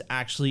Bitcoin is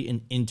actually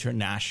an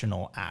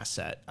international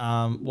asset.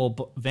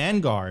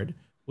 Vanguard,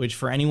 which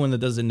for anyone that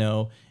doesn't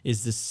know,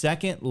 is the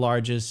second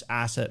largest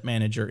asset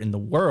manager in the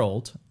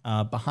world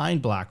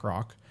behind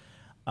BlackRock.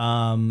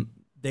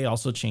 They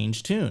also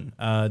changed tune.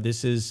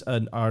 This is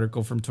an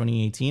article from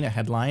 2018, a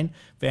headline.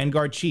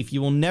 Vanguard chief,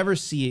 you will never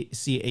see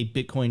a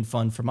Bitcoin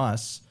fund from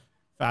us.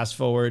 Fast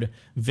forward,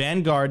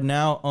 Vanguard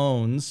now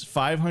owns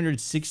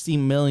 $560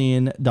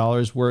 million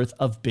worth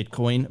of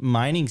Bitcoin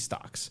mining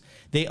stocks.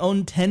 They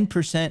own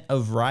 10%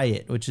 of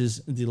Riot, which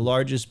is the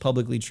largest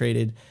publicly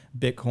traded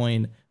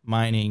Bitcoin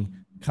mining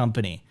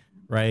company,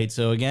 right?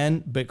 So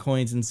again,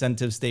 Bitcoin's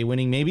incentives stay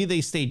winning. Maybe they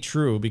stayed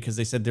true because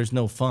they said there's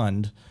no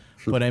fund.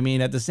 But I mean,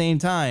 at the same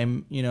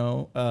time,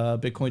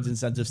 Bitcoin's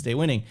incentives stay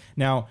winning.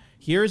 Now,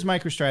 here's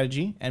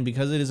MicroStrategy. And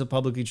because it is a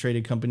publicly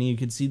traded company, you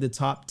can see the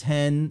top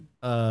 10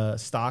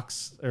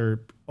 stocks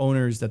or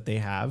owners that they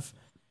have.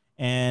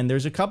 And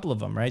there's a couple of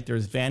them, right?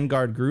 There's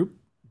Vanguard Group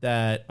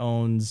that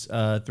owns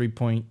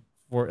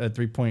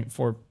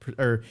 3.4,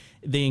 or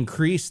they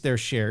increased their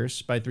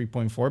shares by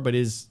 3.4, but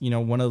is,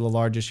 one of the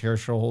largest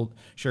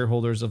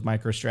shareholders of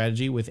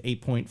MicroStrategy with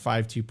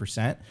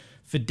 8.52%.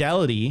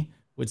 Fidelity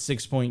with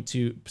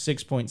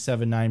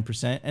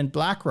 6.79%, and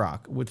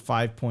BlackRock with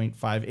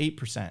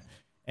 5.58%.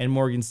 And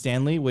Morgan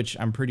Stanley, which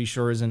I'm pretty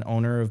sure is an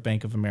owner of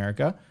Bank of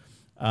America,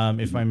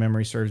 if my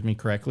memory serves me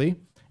correctly.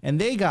 And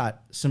they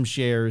got some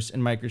shares in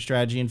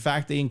MicroStrategy. In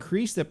fact, they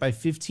increased it by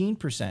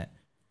 15%.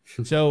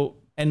 So,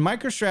 and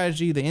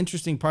MicroStrategy, the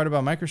interesting part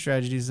about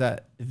MicroStrategy is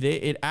that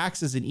it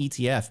acts as an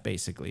ETF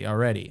basically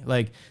already.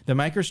 Like the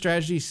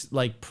MicroStrategy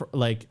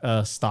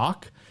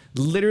stock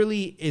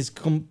literally is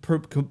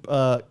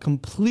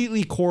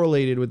completely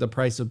correlated with the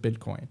price of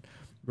Bitcoin,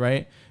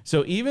 right?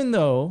 So even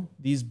though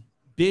these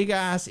big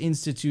ass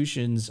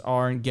institutions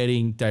aren't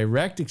getting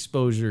direct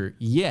exposure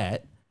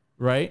yet,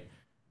 right?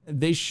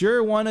 They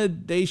sure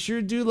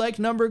do like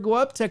number go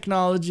up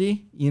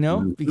technology,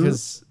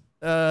 because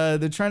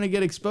they're trying to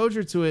get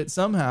exposure to it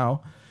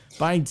somehow.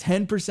 Buying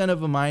 10%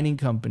 of a mining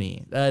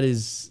company.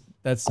 That's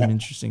some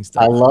interesting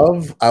stuff.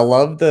 I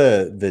love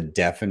the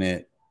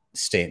definite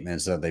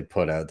statements that they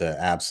put out, the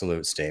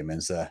absolute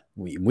statements that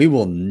we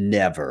will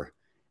never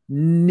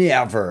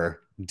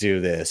do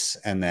this,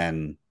 and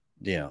then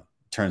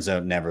turns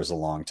out never's a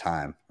long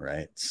time,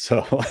 right?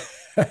 So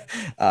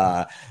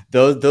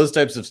those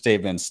types of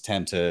statements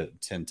tend to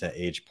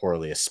age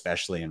poorly,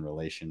 especially in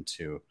relation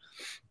to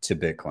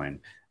Bitcoin.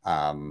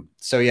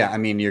 So yeah, I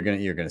mean, you're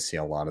gonna see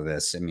a lot of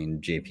this. I mean,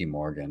 JP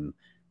Morgan,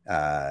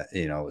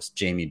 it was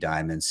Jamie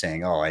Dimon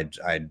saying, "Oh,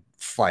 I'd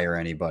fire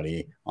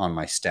anybody on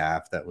my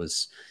staff that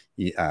was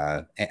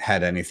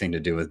had anything to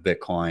do with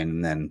Bitcoin,"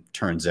 and then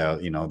turns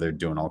out they're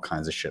doing all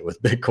kinds of shit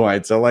with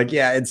Bitcoin. So like,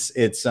 yeah, it's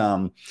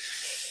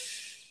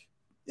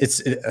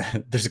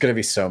there's going to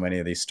be so many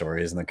of these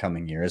stories in the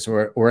coming years.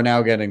 We're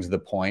now getting to the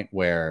point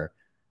where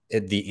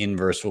the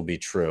inverse will be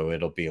true.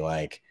 It'll be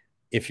like,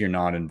 if you're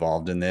not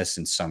involved in this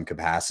in some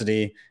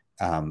capacity,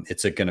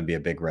 it's going to be a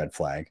big red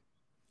flag.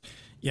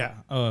 Yeah,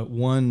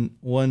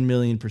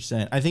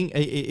 1,000,000%. I think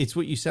it's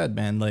what you said,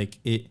 man. Like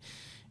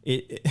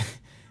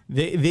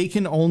they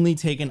can only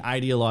take an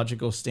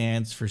ideological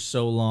stance for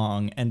so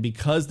long, and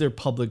because they're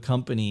public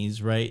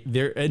companies, right?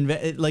 They're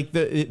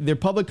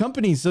public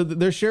companies, so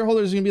their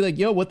shareholders are gonna be like,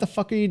 "Yo, what the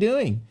fuck are you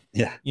doing?"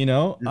 Yeah,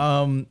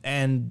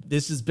 And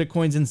this is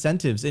Bitcoin's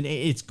incentives, and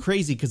it's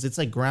crazy because it's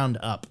like ground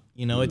up.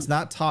 It's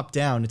not top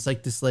down. It's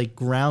like this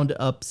ground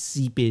up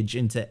seepage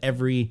into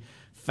every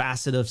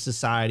facet of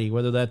society,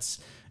 whether that's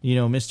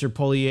Mr.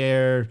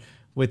 Polier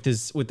with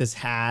his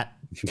hat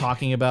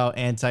talking about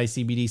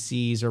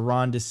anti-CBDCs, or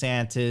Ron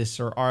DeSantis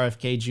or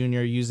RFK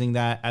Jr. using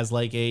that as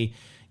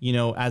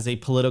as a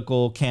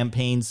political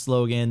campaign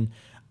slogan.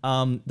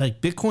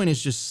 Like Bitcoin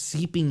is just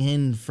seeping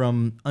in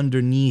from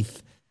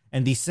underneath,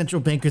 and these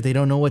central bankers, they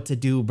don't know what to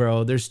do,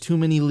 bro. There's too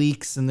many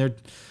leaks, and they're,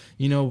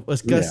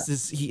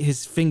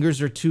 his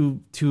fingers are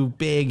too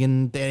big,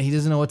 and he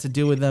doesn't know what to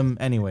do with them.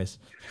 Anyways,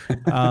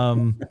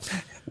 all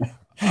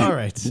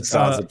right.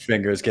 Sausage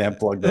fingers can't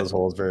plug those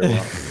holes very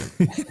well.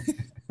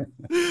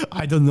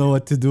 I don't know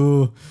what to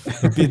do.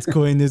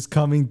 Bitcoin is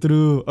coming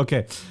through.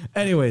 Okay.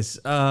 Anyways,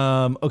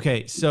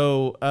 okay.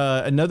 So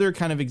another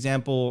kind of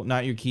example: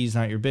 not your keys,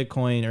 not your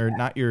Bitcoin, or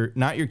not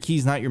your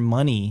keys, not your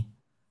money.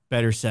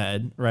 Better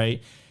said,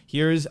 right?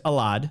 Here's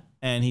Alad,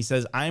 and he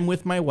says, "I'm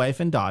with my wife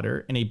and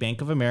daughter in a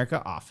Bank of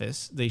America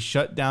office. They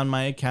shut down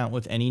my account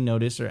with any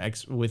notice or I'm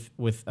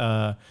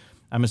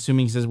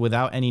assuming he says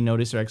without any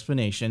notice or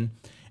explanation,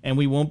 and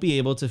we won't be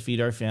able to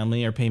feed our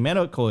family or pay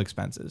medical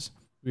expenses.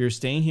 We are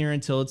staying here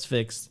until it's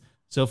fixed.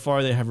 So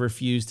far, they have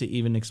refused to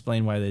even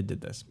explain why they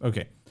did this."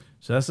 Okay,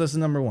 so that's lesson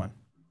number one,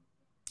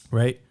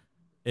 right?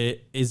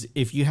 It is,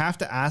 if you have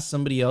to ask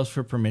somebody else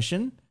for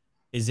permission,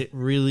 is it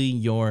really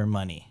your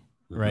money,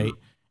 right?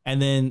 And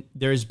then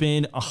there's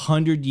been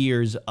 100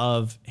 years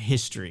of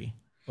history,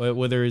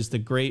 whether it's the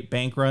great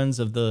bank runs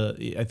of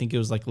I think it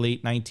was like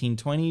late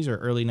 1920s or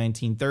early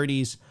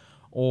 1930s,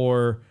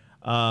 or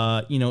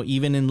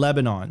even in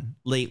Lebanon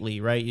lately,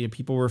 right?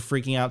 People were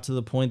freaking out to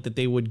the point that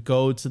they would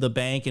go to the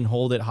bank and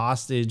hold it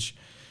hostage.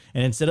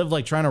 And instead of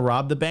like trying to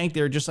rob the bank,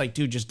 they were just like,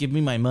 dude, just give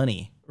me my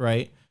money.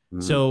 Right.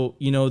 Mm-hmm. So,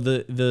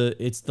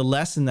 it's the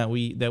lesson that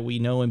we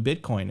know in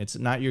Bitcoin. It's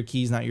not your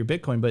keys, not your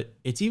Bitcoin, but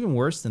it's even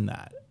worse than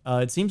that.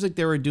 It seems like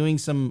they were doing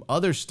some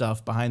other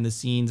stuff behind the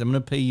scenes. I'm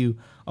going to play you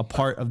a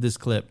part of this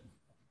clip.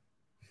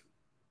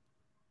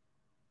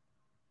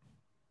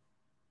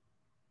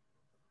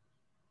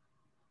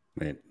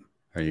 Wait.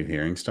 Are you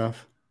hearing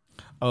stuff?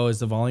 Oh, is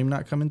the volume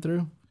not coming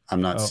through?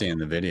 I'm not seeing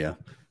the video.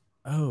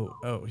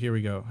 Oh, here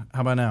we go.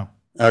 How about now?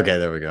 Okay,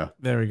 there we go.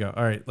 There we go.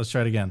 All right, let's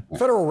try it again.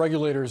 Federal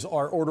regulators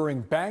are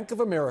ordering Bank of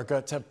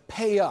America to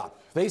pay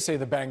up. They say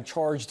the bank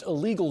charged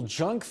illegal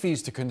junk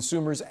fees to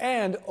consumers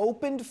and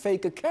opened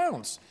fake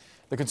accounts.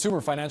 The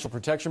Consumer Financial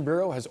Protection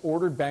Bureau has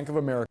ordered Bank of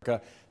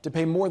America to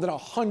pay more than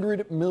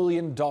 $100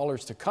 million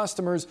to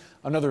customers,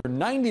 another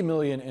 $90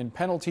 million in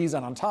penalties,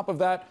 and on top of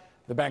that,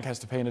 the bank has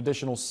to pay an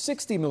additional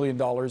 $60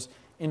 million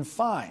in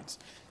fines.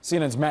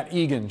 CNN's Matt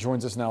Egan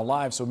joins us now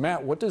live. So,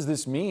 Matt, what does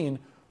this mean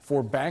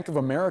for Bank of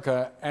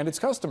America and its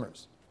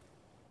customers?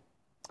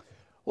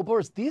 Well,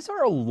 Boris, these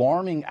are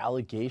alarming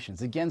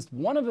allegations against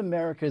one of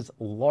America's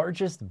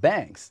largest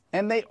banks,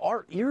 and they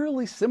are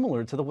eerily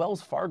similar to the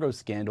Wells Fargo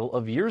scandal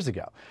of years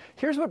ago.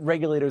 Here's what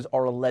regulators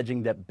are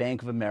alleging that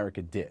Bank of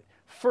America did.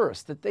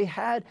 First, that they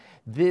had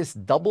this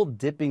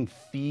double-dipping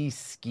fee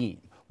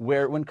scheme,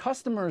 where when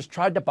customers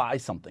tried to buy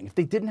something, if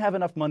they didn't have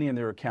enough money in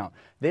their account,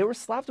 they were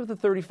slapped with a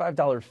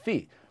 $35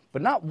 fee,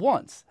 but not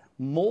once,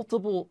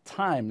 multiple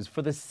times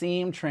for the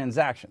same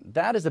transaction.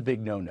 That is a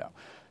big no-no.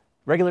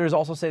 Regulators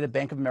also say that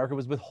Bank of America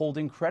was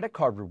withholding credit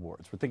card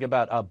rewards. We're thinking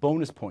about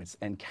bonus points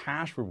and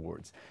cash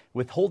rewards,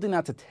 withholding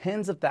that to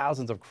tens of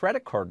thousands of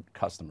credit card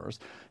customers.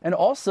 And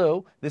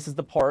also, this is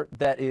the part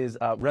that is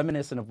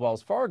reminiscent of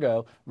Wells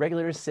Fargo,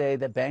 regulators say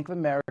that Bank of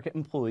America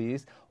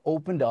employees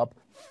opened up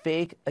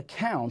fake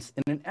accounts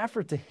in an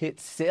effort to hit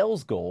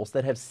sales goals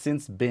that have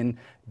since been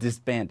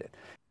disbanded.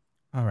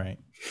 All right.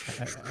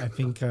 I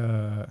think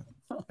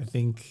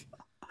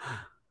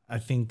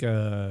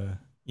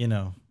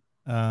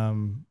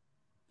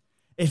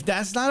if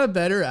that's not a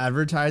better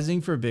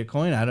advertising for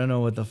Bitcoin, I don't know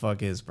what the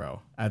fuck is,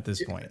 bro, at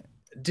this point.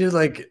 Dude,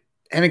 like,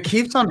 and it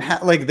keeps on,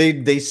 like,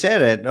 they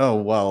said it, oh,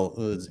 well, it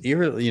was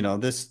eerily,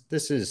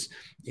 this is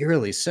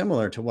eerily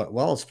similar to what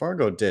Wells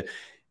Fargo did.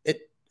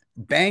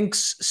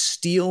 Banks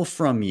steal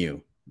from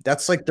you.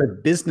 That's like their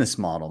business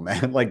model,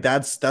 man. Like,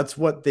 that's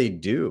what they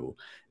do.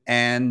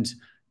 And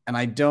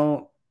I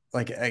don't,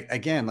 like,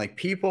 again, like,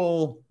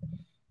 people,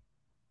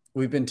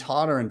 we've been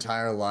taught our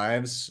entire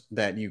lives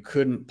that you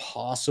couldn't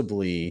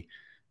possibly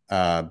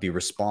be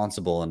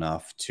responsible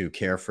enough to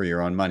care for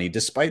your own money,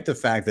 despite the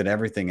fact that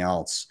everything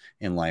else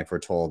in life we're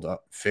told,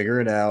 figure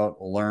it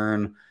out,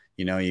 learn,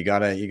 you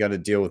gotta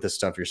deal with this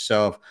stuff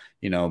yourself,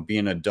 be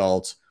an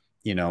adult,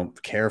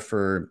 care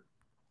for,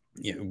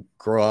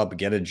 grow up,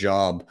 get a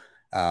job,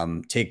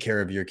 take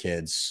care of your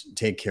kids,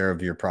 take care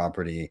of your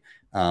property,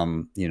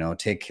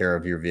 take care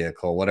of your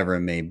vehicle, whatever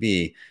it may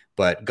be.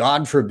 But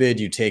God forbid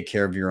you take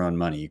care of your own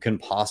money. You couldn't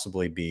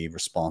possibly be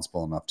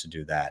responsible enough to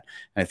do that.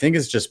 And I think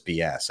it's just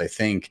BS. I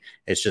think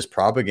it's just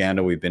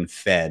propaganda we've been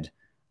fed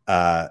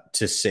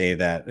to say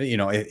that,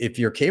 if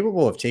you're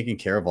capable of taking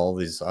care of all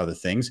these other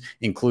things,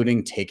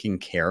 including taking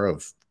care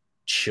of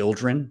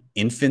children,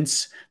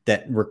 infants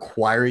that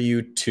require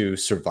you to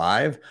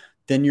survive,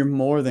 then you're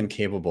more than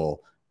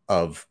capable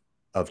of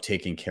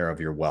taking care of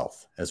your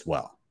wealth as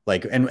well.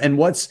 Like, and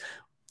what's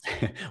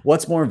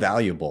more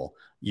valuable,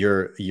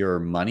 your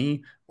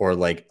money or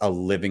like a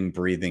living,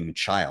 breathing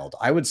child?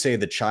 I would say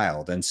the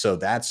child. And so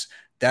that's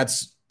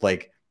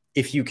like,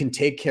 if you can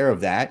take care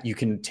of that, you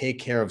can take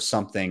care of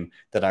something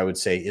that I would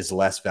say is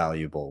less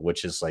valuable,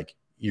 which is like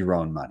your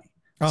own money.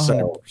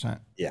 100%. So,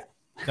 yeah.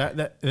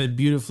 That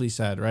beautifully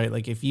said, right?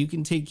 Like, if you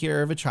can take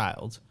care of a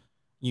child,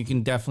 you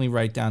can definitely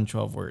write down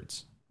 12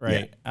 words,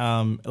 right?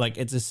 Yeah. Like,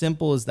 it's as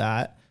simple as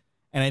that.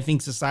 And I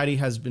think society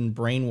has been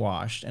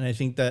brainwashed. And I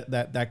think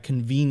that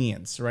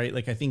convenience, right?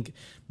 Like, I think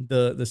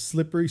the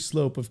slippery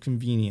slope of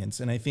convenience.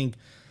 And I think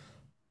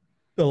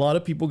a lot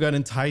of people got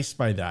enticed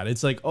by that.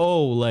 It's like,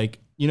 oh, like,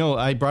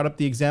 I brought up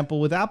the example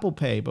with Apple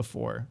Pay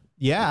before.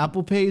 Yeah,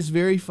 Apple Pay is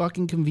very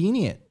fucking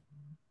convenient.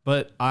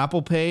 But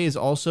Apple Pay is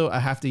also, I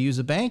have to use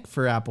a bank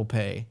for Apple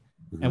Pay.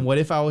 Mm-hmm. And what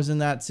if I was in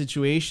that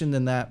situation,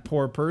 then that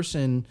poor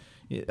person,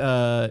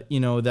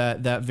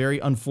 that very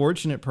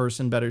unfortunate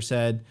person, better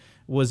said,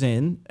 was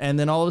in, and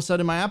then all of a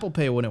sudden my Apple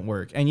Pay wouldn't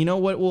work. And you know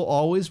what will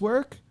always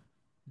work?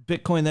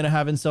 Bitcoin that I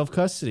have in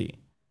self-custody.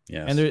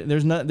 Yes. And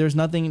there's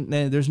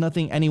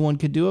nothing anyone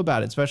could do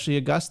about it, especially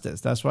Augustus.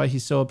 That's why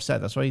he's so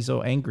upset. That's why he's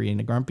so angry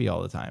and grumpy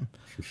all the time.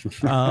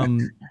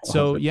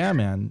 So yeah,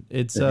 man,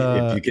 it's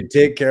if you could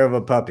take care of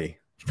a puppy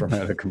from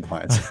out of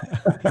compliance.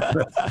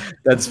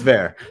 That's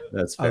fair.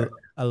 That's fair.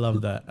 I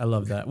love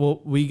that.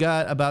 Well, we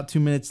got about 2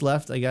 minutes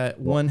left. I got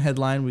one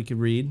headline we could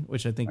read,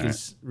 which I think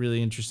is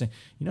really interesting.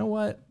 You know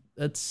what?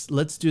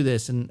 Let's do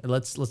this, and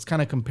let's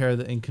kind of compare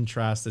and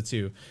contrast the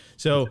two.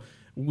 So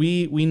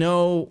we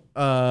know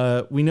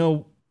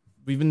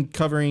we've been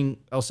covering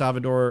El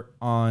Salvador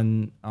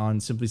on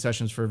Simply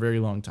Sessions for a very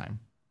long time,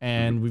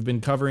 and we've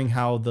been covering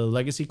how the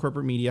legacy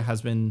corporate media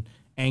has been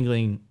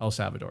angling El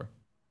Salvador.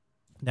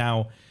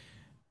 Now,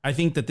 I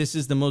think that this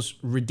is the most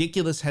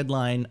ridiculous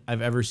headline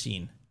I've ever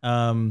seen.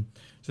 So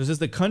it says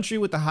the country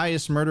with the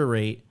highest murder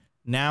rate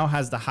now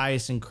has the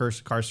highest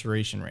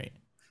incarceration rate.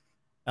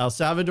 El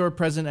Salvador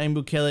President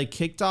Nayib Bukele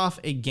kicked off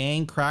a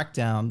gang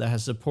crackdown that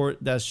has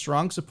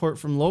strong support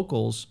from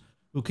locals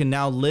who can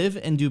now live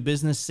and do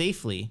business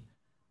safely,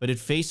 but it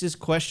faces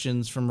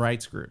questions from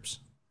rights groups.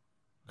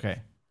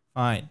 Okay,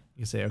 fine.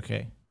 You say,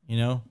 okay,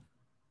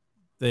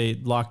 they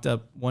locked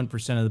up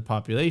 1% of the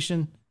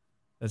population.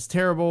 That's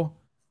terrible.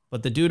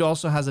 But the dude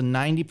also has a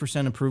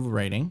 90% approval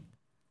rating.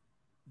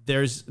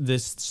 There's the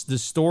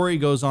story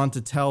goes on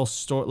to tell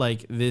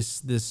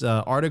this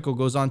article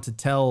goes on to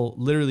tell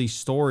literally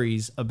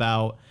stories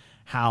about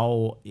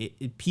how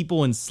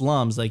people in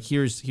slums, like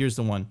here's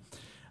the one.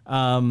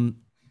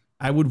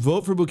 I would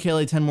vote for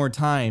Bukele 10 more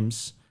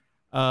times.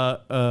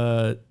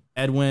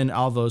 Edwin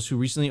Alvos, who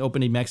recently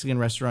opened a Mexican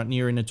restaurant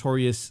near a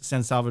notorious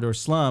San Salvador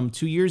slum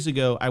 2 years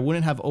ago, I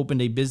wouldn't have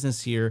opened a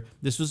business here.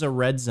 This was a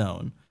red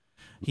zone.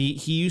 He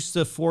used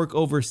to fork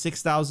over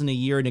 $6,000 a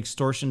year in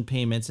extortion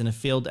payments in a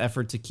failed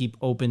effort to keep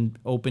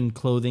open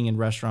clothing and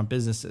restaurant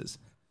businesses.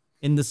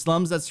 In the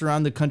slums that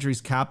surround the country's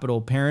capital,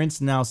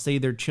 parents now say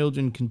their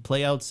children can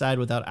play outside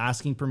without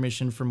asking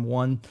permission from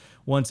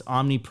once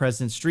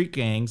omnipresent street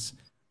gangs.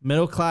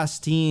 Middle-class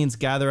teens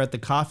gather at the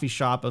coffee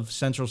shop of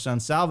central San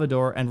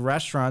Salvador, and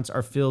restaurants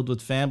are filled with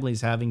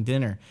families having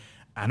dinner.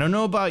 I don't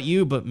know about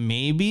you, but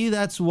maybe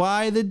that's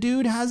why the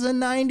dude has a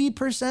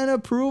 90%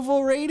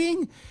 approval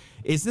rating.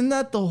 Isn't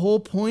that the whole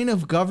point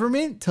of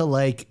government,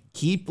 to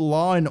keep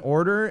law and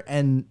order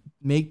and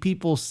make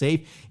people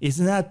safe?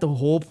 Isn't that the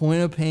whole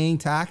point of paying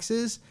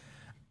taxes?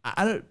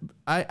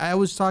 I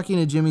was talking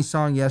to Jimmy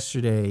Song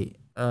yesterday,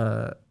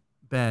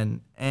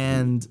 Ben,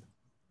 and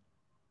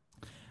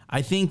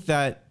I think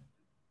that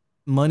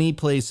money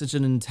plays such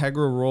an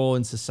integral role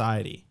in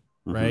society,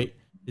 right?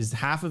 Is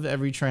half of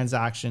every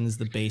transaction is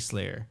the base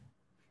layer.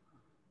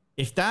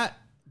 If that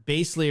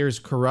base layer is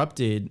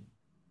corrupted,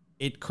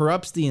 it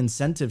corrupts the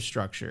incentive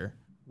structure.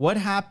 What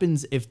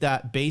happens if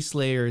that base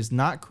layer is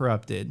not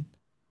corrupted?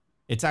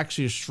 It's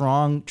actually a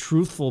strong,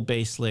 truthful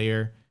base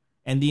layer,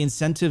 and the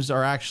incentives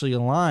are actually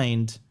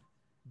aligned.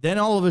 Then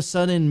all of a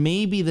sudden,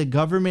 maybe the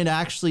government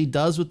actually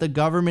does what the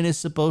government is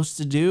supposed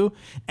to do.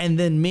 And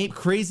then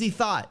crazy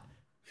thought,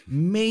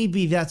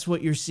 maybe that's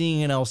what you're seeing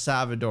in El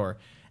Salvador.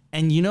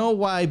 And you know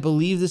why I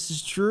believe this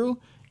is true?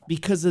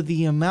 Because of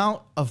the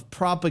amount of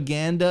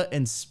propaganda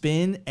and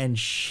spin and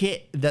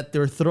shit that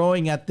they're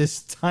throwing at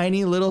this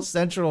tiny little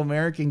Central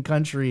American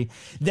country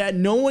that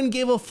no one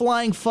gave a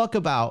flying fuck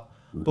about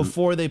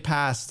before they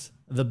passed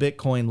the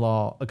Bitcoin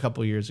law a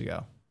couple years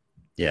ago.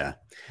 Yeah.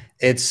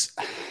 It's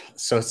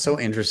so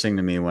interesting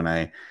to me when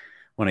I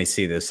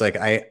see this.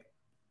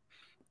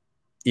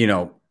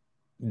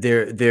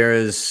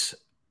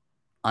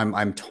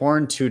 I'm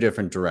torn two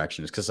different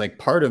directions, because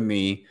part of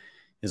me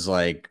is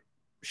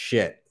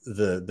shit,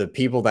 the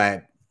people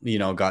that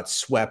got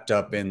swept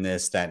up in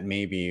this, that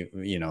maybe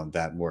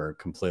that were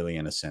completely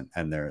innocent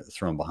and they're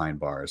thrown behind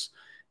bars,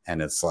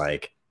 and it's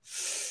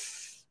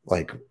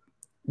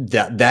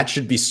that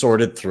should be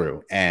sorted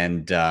through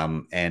and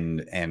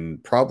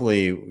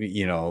probably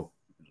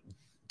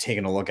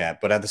taken a look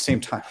at. But at the same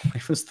time,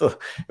 it was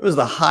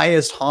the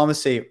highest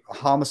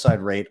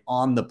homicide rate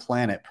on the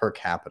planet per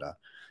capita.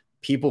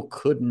 People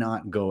could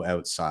not go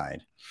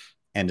outside,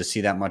 and to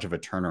see that much of a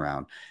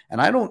turnaround.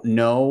 And I don't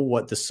know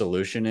what the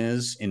solution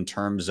is in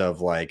terms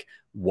of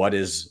what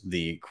is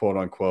the quote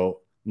unquote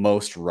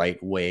most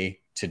right way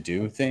to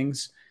do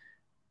things.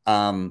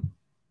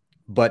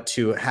 But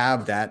to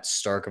have that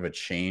stark of a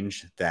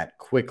change that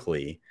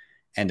quickly,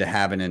 and to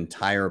have an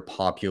entire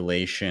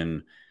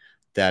population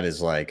that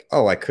is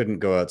oh, I couldn't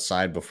go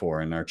outside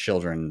before, and our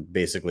children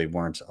basically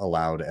weren't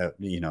allowed,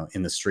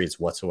 in the streets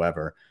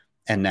whatsoever.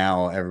 And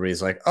now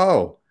everybody's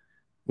oh,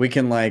 we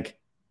can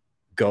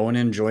go and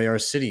enjoy our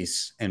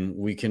cities, and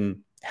we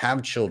can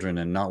have children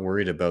and not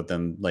worried about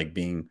them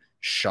being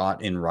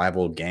shot in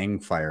rival gang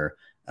fire,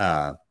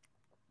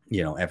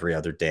 every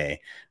other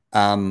day.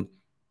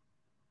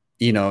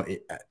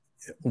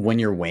 When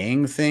you're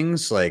weighing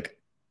things,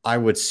 I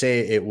would say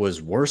it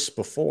was worse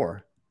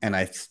before. And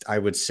I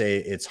would say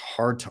it's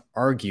hard to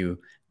argue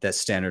that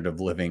standard of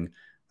living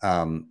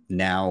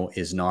now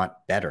is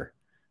not better.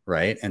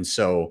 Right. And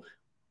so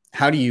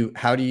how do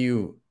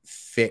you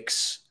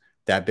fix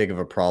that big of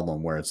a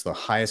problem where it's the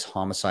highest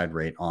homicide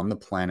rate on the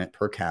planet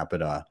per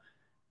capita,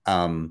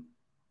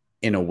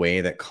 in a way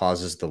that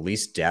causes the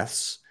least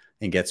deaths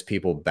and gets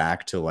people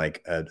back to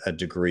a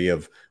degree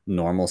of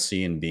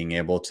normalcy and being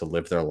able to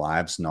live their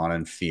lives not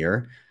in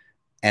fear?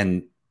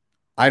 And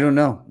I don't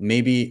know,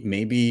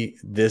 maybe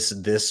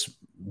this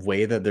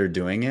way that they're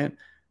doing it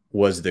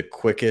was the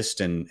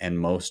quickest and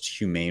most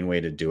humane way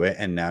to do it.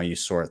 And now you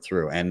sort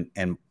through, and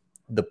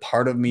the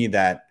part of me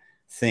that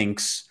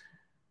thinks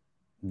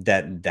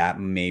that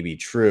may be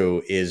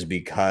true is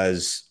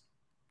because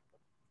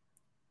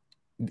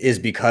of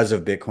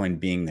Bitcoin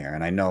being there.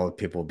 And I know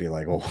people will be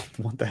like, well,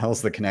 what the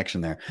hell's the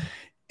connection there?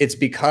 It's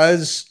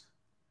because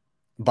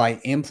by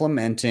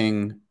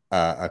implementing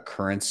a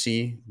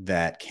currency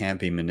that can't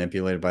be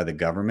manipulated by the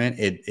government,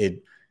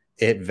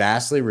 it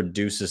vastly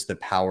reduces the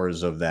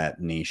powers of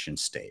that nation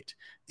state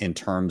in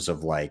terms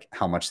of like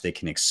how much they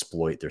can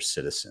exploit their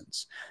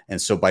citizens.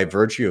 And so by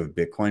virtue of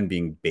Bitcoin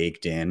being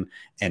baked in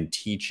and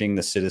teaching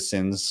the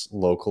citizens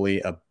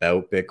locally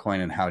about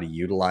Bitcoin and how to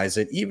utilize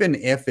it, even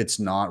if it's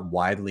not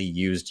widely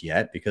used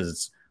yet,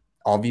 because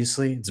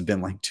it's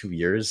been like 2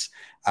 years,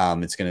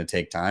 it's going to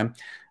take time.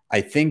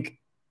 I think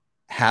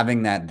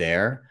having that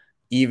there,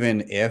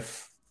 even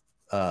if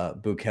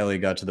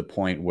Bukele got to the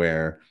point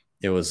where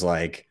it was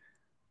like,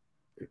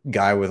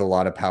 guy with a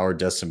lot of power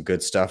does some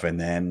good stuff and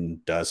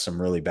then does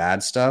some really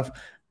bad stuff,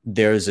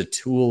 there's a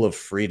tool of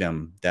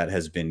freedom that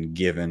has been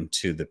given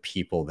to the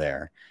people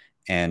there.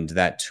 And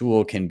that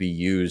tool can be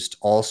used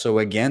also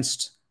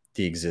against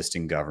the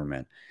existing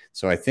government.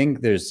 So I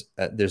think there's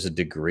a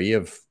degree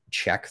of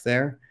check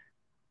there.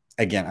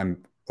 Again,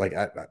 I'm like,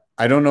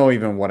 I don't know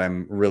even what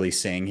I'm really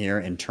saying here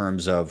in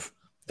terms of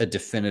a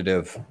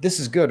definitive,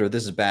 this is good or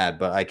this is bad,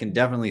 but I can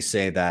definitely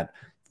say that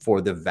for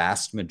the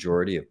vast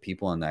majority of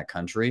people in that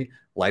country,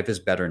 life is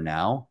better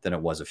now than it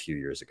was a few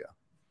years ago.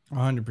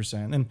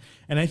 100%.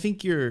 And I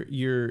think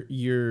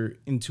your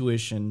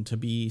intuition to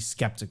be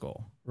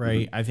skeptical,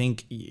 right? I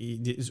think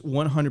is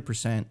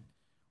 100%.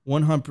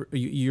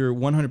 You're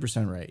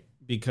 100% right,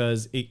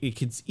 because it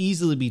could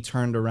easily be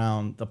turned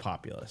around the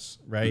populace,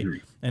 right?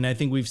 And I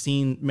think we've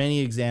seen many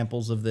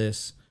examples of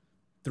this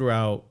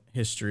throughout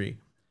history.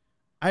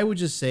 I would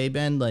just say,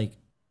 Ben, like,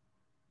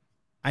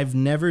 I've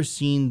never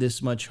seen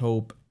this much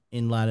hope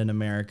in Latin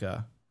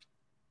America.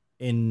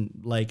 In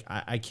like,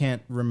 I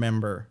can't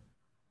remember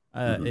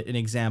an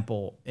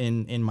example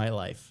in my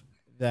life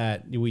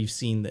that we've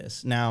seen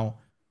this. Now,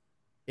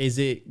 is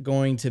it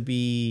going to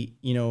be,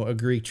 a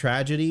Greek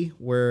tragedy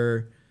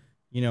where,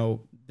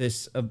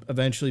 this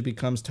eventually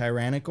becomes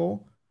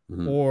tyrannical,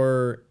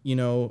 or,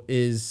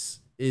 is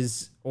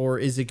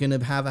it going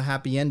to have a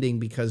happy ending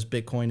because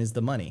Bitcoin is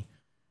the money?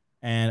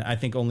 And I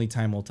think only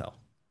time will tell.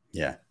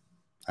 Yeah,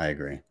 I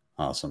agree.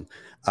 Awesome.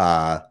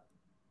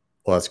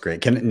 Well, that's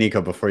great. Nico,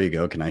 before you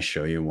go, can I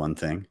show you one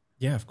thing?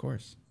 Yeah, of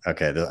course.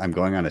 Okay, I'm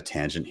going on a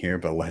tangent here,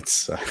 but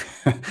let's.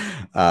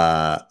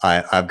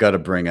 I've got to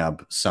bring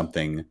up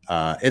something.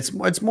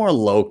 It's more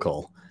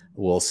local,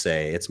 we'll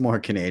say. It's more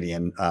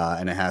Canadian,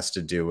 and it has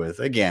to do with,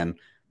 again,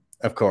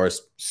 of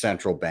course,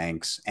 central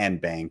banks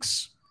and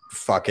banks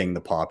fucking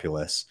the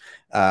populace.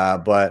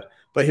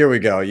 But here we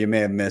go. You may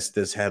have missed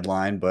this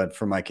headline, but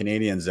for my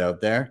Canadians out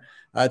there,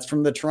 it's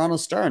from the Toronto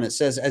Star, and it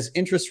says, as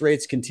interest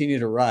rates continue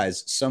to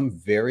rise, some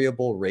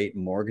variable rate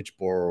mortgage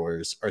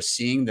borrowers are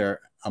seeing their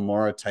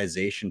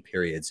amortization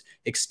periods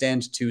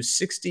extend to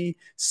 60,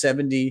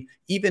 70,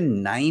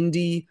 even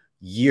 90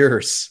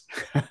 years.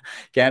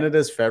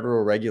 Canada's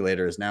federal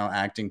regulator is now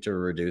acting to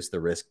reduce the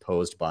risk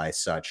posed by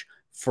such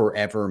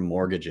forever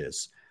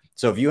mortgages.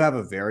 So if you have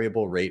a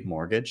variable rate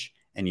mortgage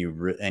and you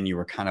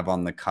were kind of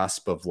on the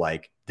cusp of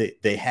like,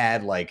 they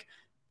had like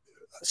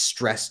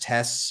stress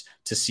tests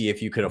to see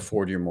if you could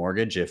afford your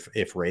mortgage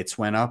if rates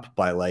went up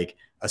by like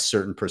a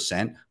certain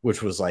percent,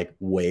 which was like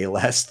way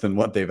less than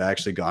what they've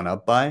actually gone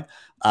up by.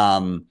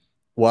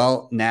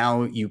 Well,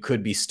 now you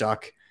could be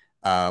stuck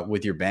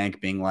with your bank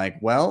being like,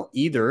 well,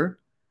 either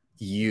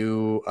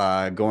you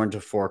go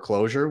into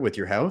foreclosure with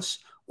your house,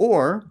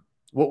 or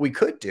what we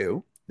could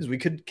do is we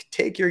could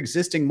take your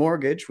existing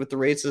mortgage with the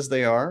rates as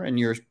they are, and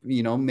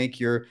make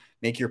your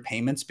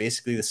payments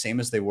basically the same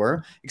as they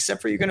were,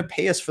 except for you're going to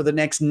pay us for the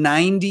next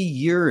 90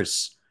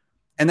 years.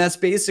 And that's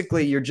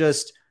basically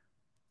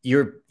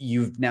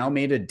you've now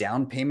made a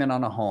down payment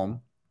on a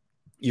home.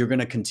 You're going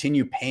to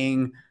continue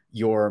paying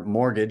your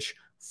mortgage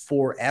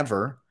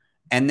forever,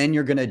 and then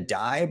you're going to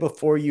die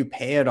before you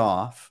pay it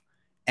off,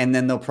 and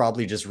then they'll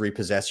probably just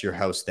repossess your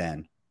house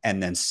then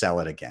and then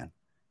sell it again.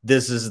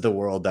 This is the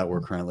world that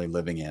we're currently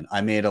living in.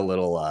 I made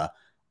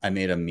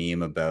a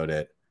meme about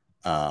it.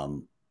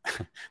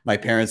 My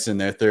parents in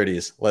their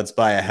 30s, let's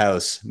buy a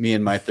house. Me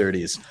in my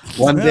 30s.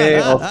 One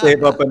day I'll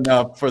save up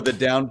enough for the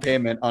down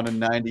payment on a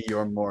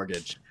 90-year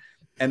mortgage.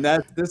 And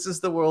this is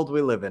the world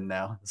we live in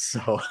now.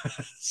 So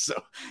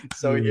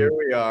here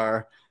we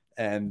are.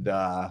 And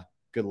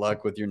good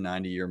luck with your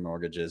 90-year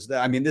mortgages.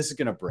 I mean, this is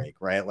going to break,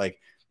 right? Like,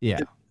 yeah,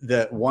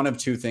 the one of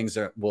two things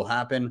that will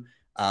happen.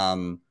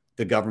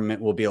 The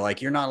government will be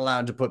like, you're not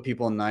allowed to put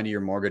people in 90-year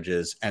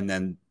mortgages. And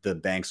then the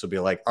banks will be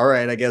like, all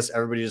right, I guess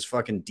everybody just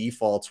fucking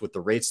defaults with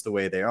the rates the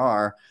way they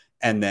are.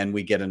 And then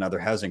we get another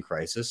housing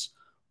crisis.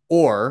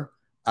 Or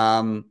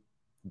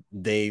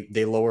they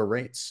lower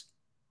rates.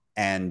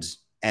 And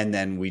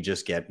then we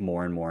just get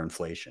more and more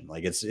inflation.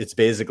 Like it's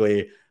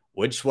basically,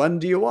 which one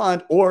do you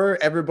want? Or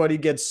everybody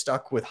gets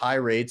stuck with high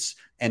rates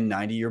and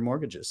 90-year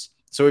mortgages.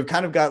 So we've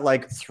kind of got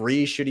like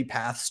three shitty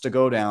paths to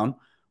go down.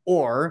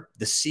 Or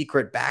the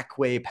secret back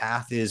way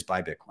path is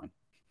buy Bitcoin.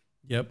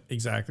 Yep,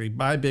 exactly.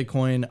 Buy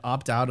Bitcoin,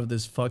 opt out of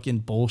this fucking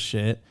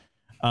bullshit.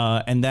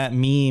 And that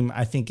meme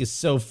I think is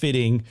so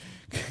fitting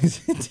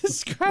because it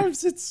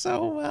describes it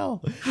so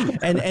well.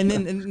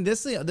 And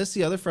this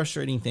the other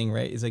frustrating thing,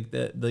 right? Is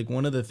like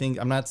one of the things,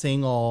 I'm not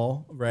saying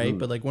all, right,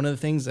 but like one of the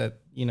things that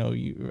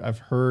I've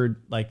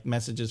heard like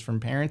messages from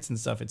parents and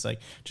stuff. It's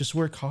like, just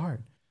work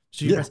hard.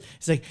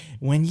 It's like,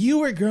 when you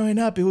were growing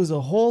up, it was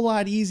a whole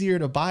lot easier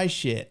to buy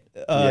shit.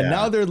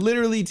 Now they're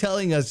literally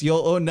telling us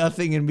you'll own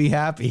nothing and be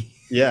happy.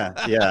 Yeah.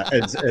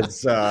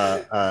 It's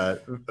out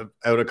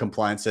of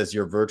compliance, says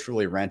you're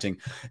virtually renting.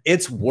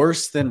 It's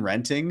worse than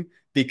renting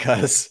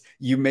because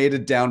you made a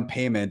down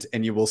payment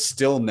and you will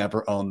still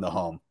never own the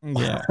home.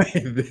 Yeah.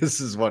 This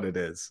is what it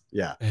is.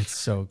 Yeah. It's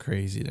so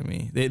crazy to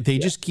me. They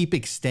just keep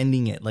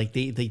extending it. Like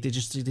they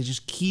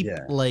just keep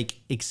like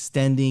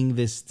extending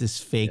this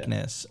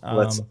fakeness.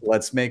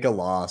 Let's make a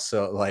law.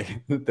 So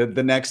like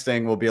the next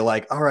thing will be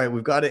like, all right,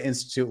 we've got to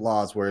institute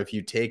laws where if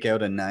you take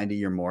out a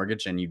 90-year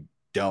mortgage and you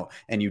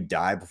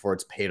die before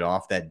it's paid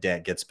off, that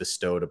debt gets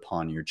bestowed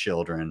upon your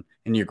children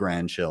and your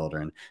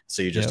grandchildren.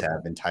 So you just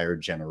have entire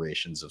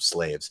generations of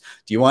slaves.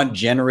 Do you want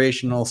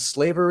generational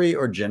slavery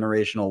or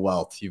generational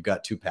wealth? You've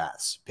got two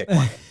paths. Pick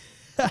one.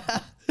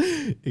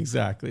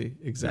 Exactly.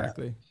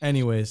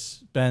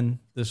 Anyways, Ben,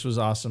 this was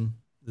awesome.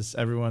 This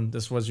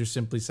was your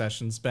Simply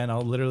Sessions. Ben,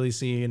 I'll literally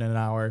see you in an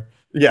hour.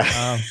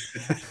 Yeah.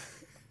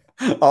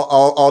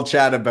 I'll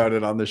chat about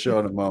it on the show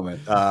in a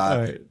moment. All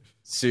right.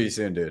 See you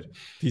soon, dude.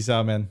 Peace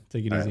out, man.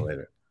 Take it easy.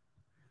 Later.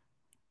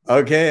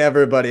 Okay,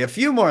 everybody. A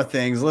few more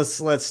things.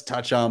 Let's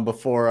touch on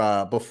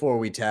before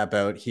we tap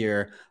out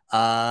here.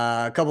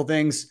 A couple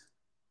things.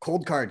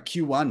 Cold card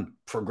Q1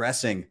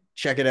 progressing.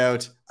 Check it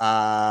out.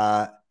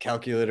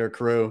 Calculator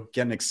crew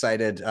getting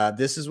excited.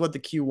 This is what the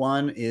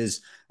Q1 is.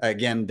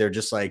 Again, they're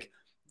just like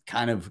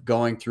kind of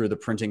going through the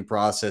printing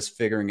process,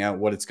 figuring out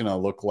what it's going to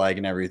look like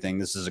and everything.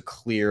 This is a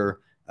clear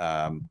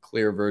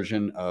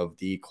version of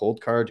the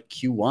cold card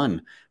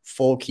Q1.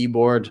 Full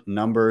keyboard,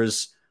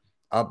 numbers,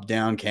 up,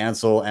 down,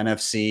 cancel,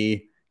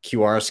 NFC,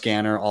 QR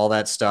scanner, all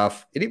that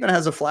stuff. It even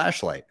has a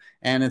flashlight,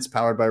 and it's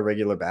powered by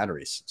regular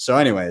batteries. So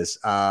anyways,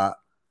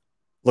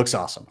 looks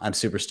awesome. I'm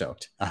super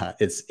stoked.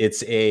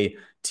 It's a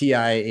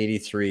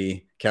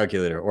TI-83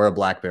 calculator or a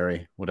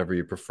BlackBerry, whatever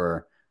you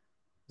prefer.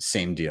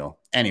 Same deal.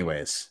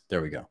 Anyways,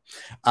 there we go.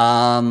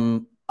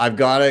 I've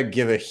got to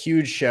give a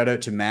huge shout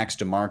out to Max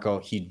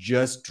DeMarco. He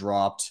just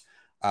dropped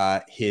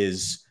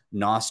his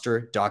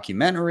Noster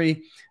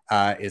documentary.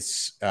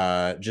 It's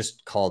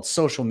just called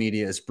Social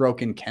Media is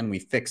Broken. Can we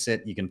fix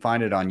it? You can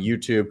find it on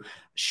YouTube.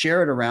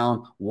 Share it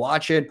around.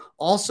 Watch it.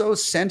 Also,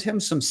 send him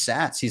some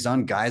sats. He's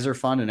on Geyser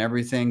Fund and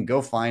everything.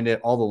 Go find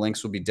it. All the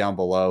links will be down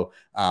below.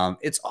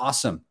 It's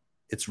awesome.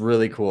 It's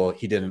really cool.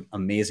 He did an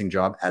amazing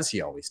job, as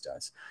he always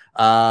does.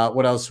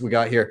 What else we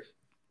got here?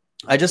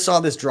 I just saw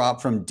this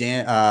drop from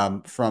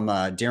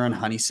Darren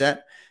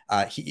Honeyset.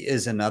 He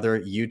is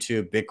another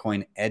YouTube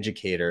Bitcoin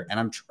educator, and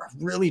I'm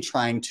really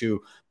trying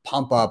to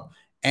pump up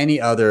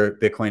any other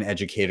Bitcoin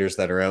educators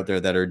that are out there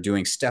that are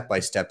doing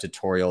step-by-step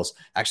tutorials.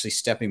 Actually,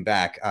 stepping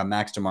back,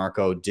 Max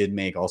DeMarco did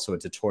make also a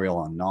tutorial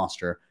on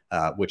Noster,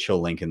 which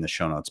he'll link in the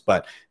show notes.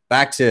 But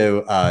back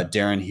to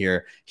Darren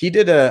here. He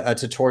did a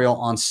tutorial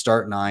on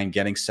Start9,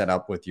 getting set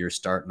up with your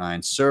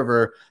Start9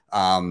 server,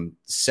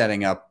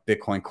 setting up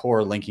Bitcoin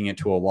Core, linking it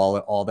to a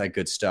wallet, all that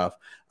good stuff.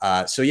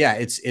 So yeah,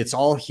 it's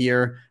all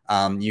here.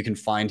 You can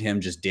find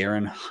him just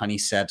Darren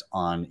Honeyset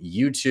on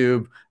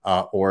YouTube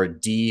or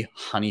D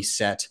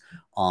Honeyset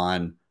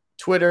on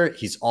Twitter.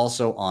 He's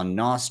also on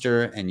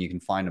Noster, and you can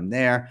find him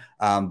there.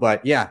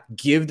 But yeah,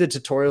 give the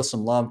tutorial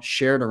some love,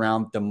 share it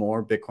around. The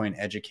more Bitcoin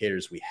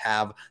educators we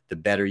have, the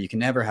better. You can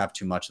never have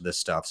too much of this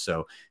stuff.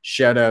 So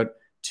shout out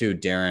to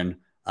Darren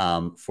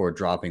for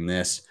dropping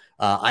this.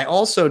 I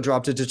also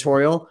dropped a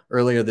tutorial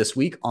earlier this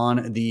week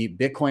on the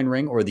Bitcoin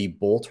ring or the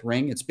Bolt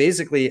ring. It's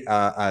basically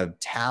a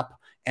tap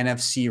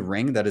NFC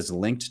ring that is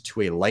linked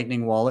to a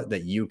Lightning wallet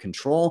that you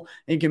control,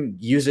 and you can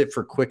use it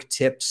for quick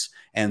tips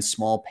and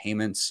small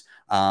payments.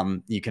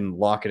 You can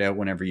lock it out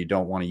whenever you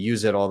don't want to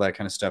use it, all that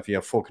kind of stuff. You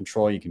have full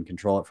control. You can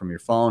control it from your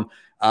phone.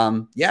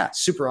 Yeah,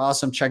 super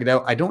awesome. Check it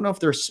out. I don't know if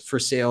they're for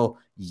sale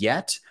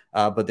yet,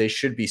 but they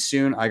should be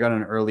soon. I got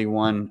an early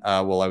one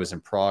while I was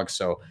in Prague,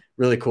 so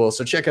really cool.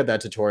 So check out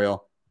that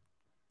tutorial.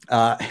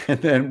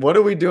 And then what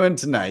are we doing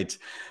tonight?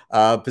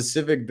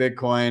 Pacific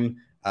Bitcoin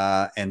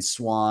and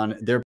Swan,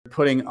 they're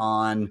putting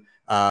on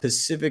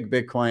Pacific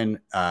Bitcoin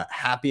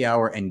happy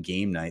hour and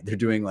game night. They're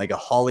doing like a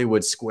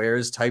Hollywood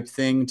Squares type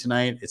thing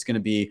tonight. It's going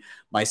to be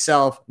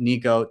myself,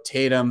 Nico,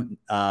 Tatum,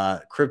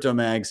 Crypto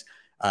Mags,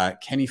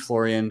 Kenny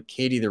Florian,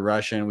 Katie the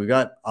Russian. We've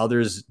got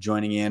others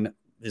joining in,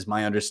 is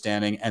my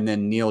understanding. And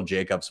then Neil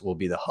Jacobs will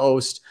be the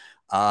host.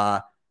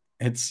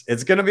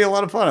 It's going to be a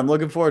lot of fun. I'm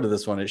looking forward to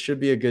this one. It should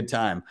be a good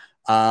time.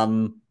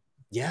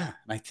 Yeah, and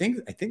I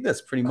think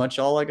that's pretty much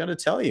all I got to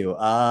tell you.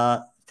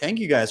 Thank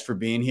you guys for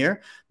being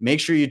here. Make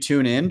sure you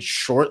tune in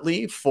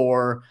shortly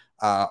for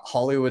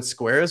Hollywood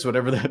Squares,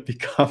 whatever that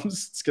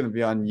becomes. It's going to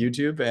be on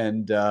YouTube,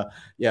 and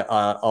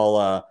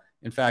I'll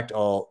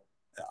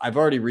I've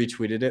already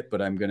retweeted it,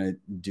 but I'm going to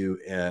do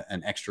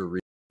an extra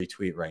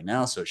retweet right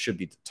now. So it should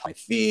be the top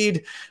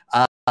feed.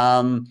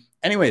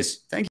 Anyways,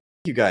 thank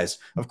you guys.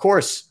 Of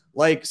course,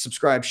 like,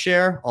 subscribe,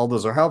 share. All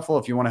those are helpful.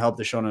 If you want to help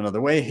the show in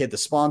another way, hit the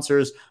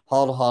sponsors,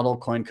 Hodl Hodl,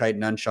 CoinKite,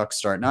 Nunchuck,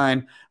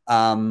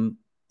 Start9.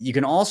 You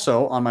can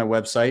also, on my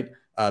website,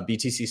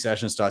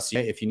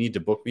 btcsessions.ca, if you need to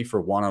book me for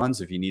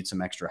one-on-ones, if you need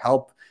some extra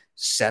help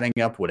setting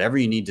up whatever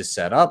you need to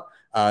set up,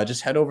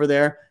 just head over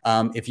there.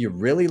 If you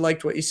really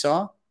liked what you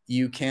saw,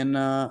 you can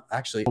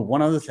actually,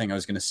 one other thing I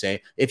was going to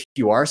say, if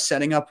you are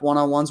setting up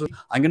one-on-ones,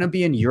 I'm going to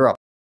be in Europe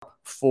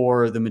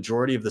for the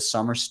majority of the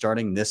summer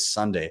starting this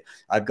Sunday.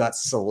 I've got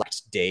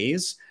select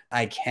days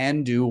I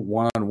can do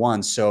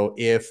one-on-one. So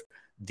if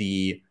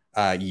the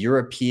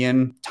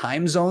European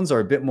time zones are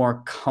a bit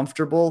more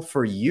comfortable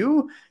for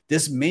you,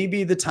 this may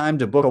be the time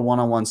to book a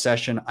one-on-one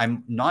session.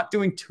 I'm not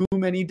doing too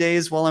many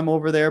days while I'm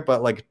over there,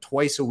 but like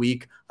twice a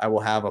week, I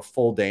will have a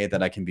full day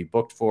that I can be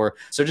booked for.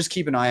 So just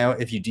keep an eye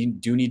out. If you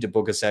do need to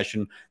book a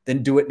session,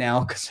 then do it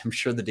now, because I'm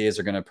sure the days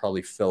are going to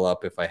probably fill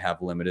up if I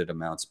have limited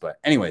amounts. But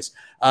anyways,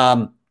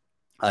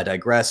 I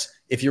digress.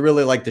 If you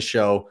really like the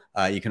show,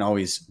 you can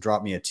always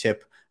drop me a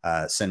tip,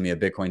 send me a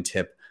Bitcoin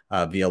tip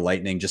via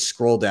Lightning. Just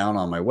scroll down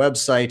on my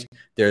website.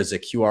 There's a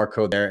QR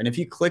code there. And if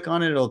you click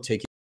on it, it'll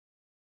take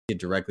you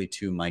directly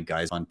to my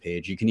Guys Fund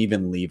page. You can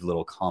even leave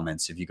little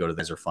comments if you go to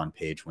the Guys Fund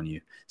page when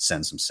you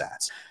send some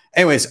sats.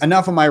 Anyways,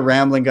 enough of my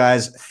rambling,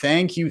 guys.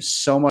 Thank you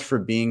so much for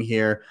being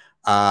here.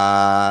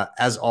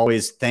 As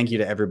always, thank you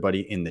to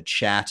everybody in the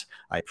chat.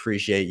 I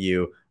appreciate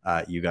you.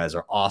 You guys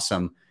are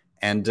awesome.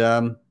 And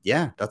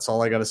yeah, that's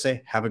all I got to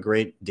say. Have a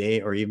great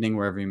day or evening,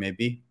 wherever you may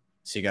be.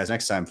 See you guys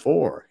next time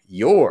for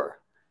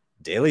your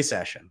daily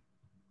session.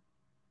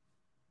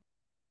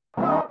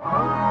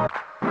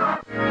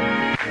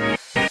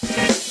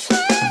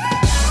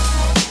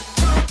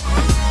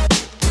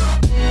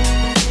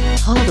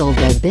 Hodl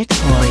the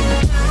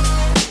Bitcoin.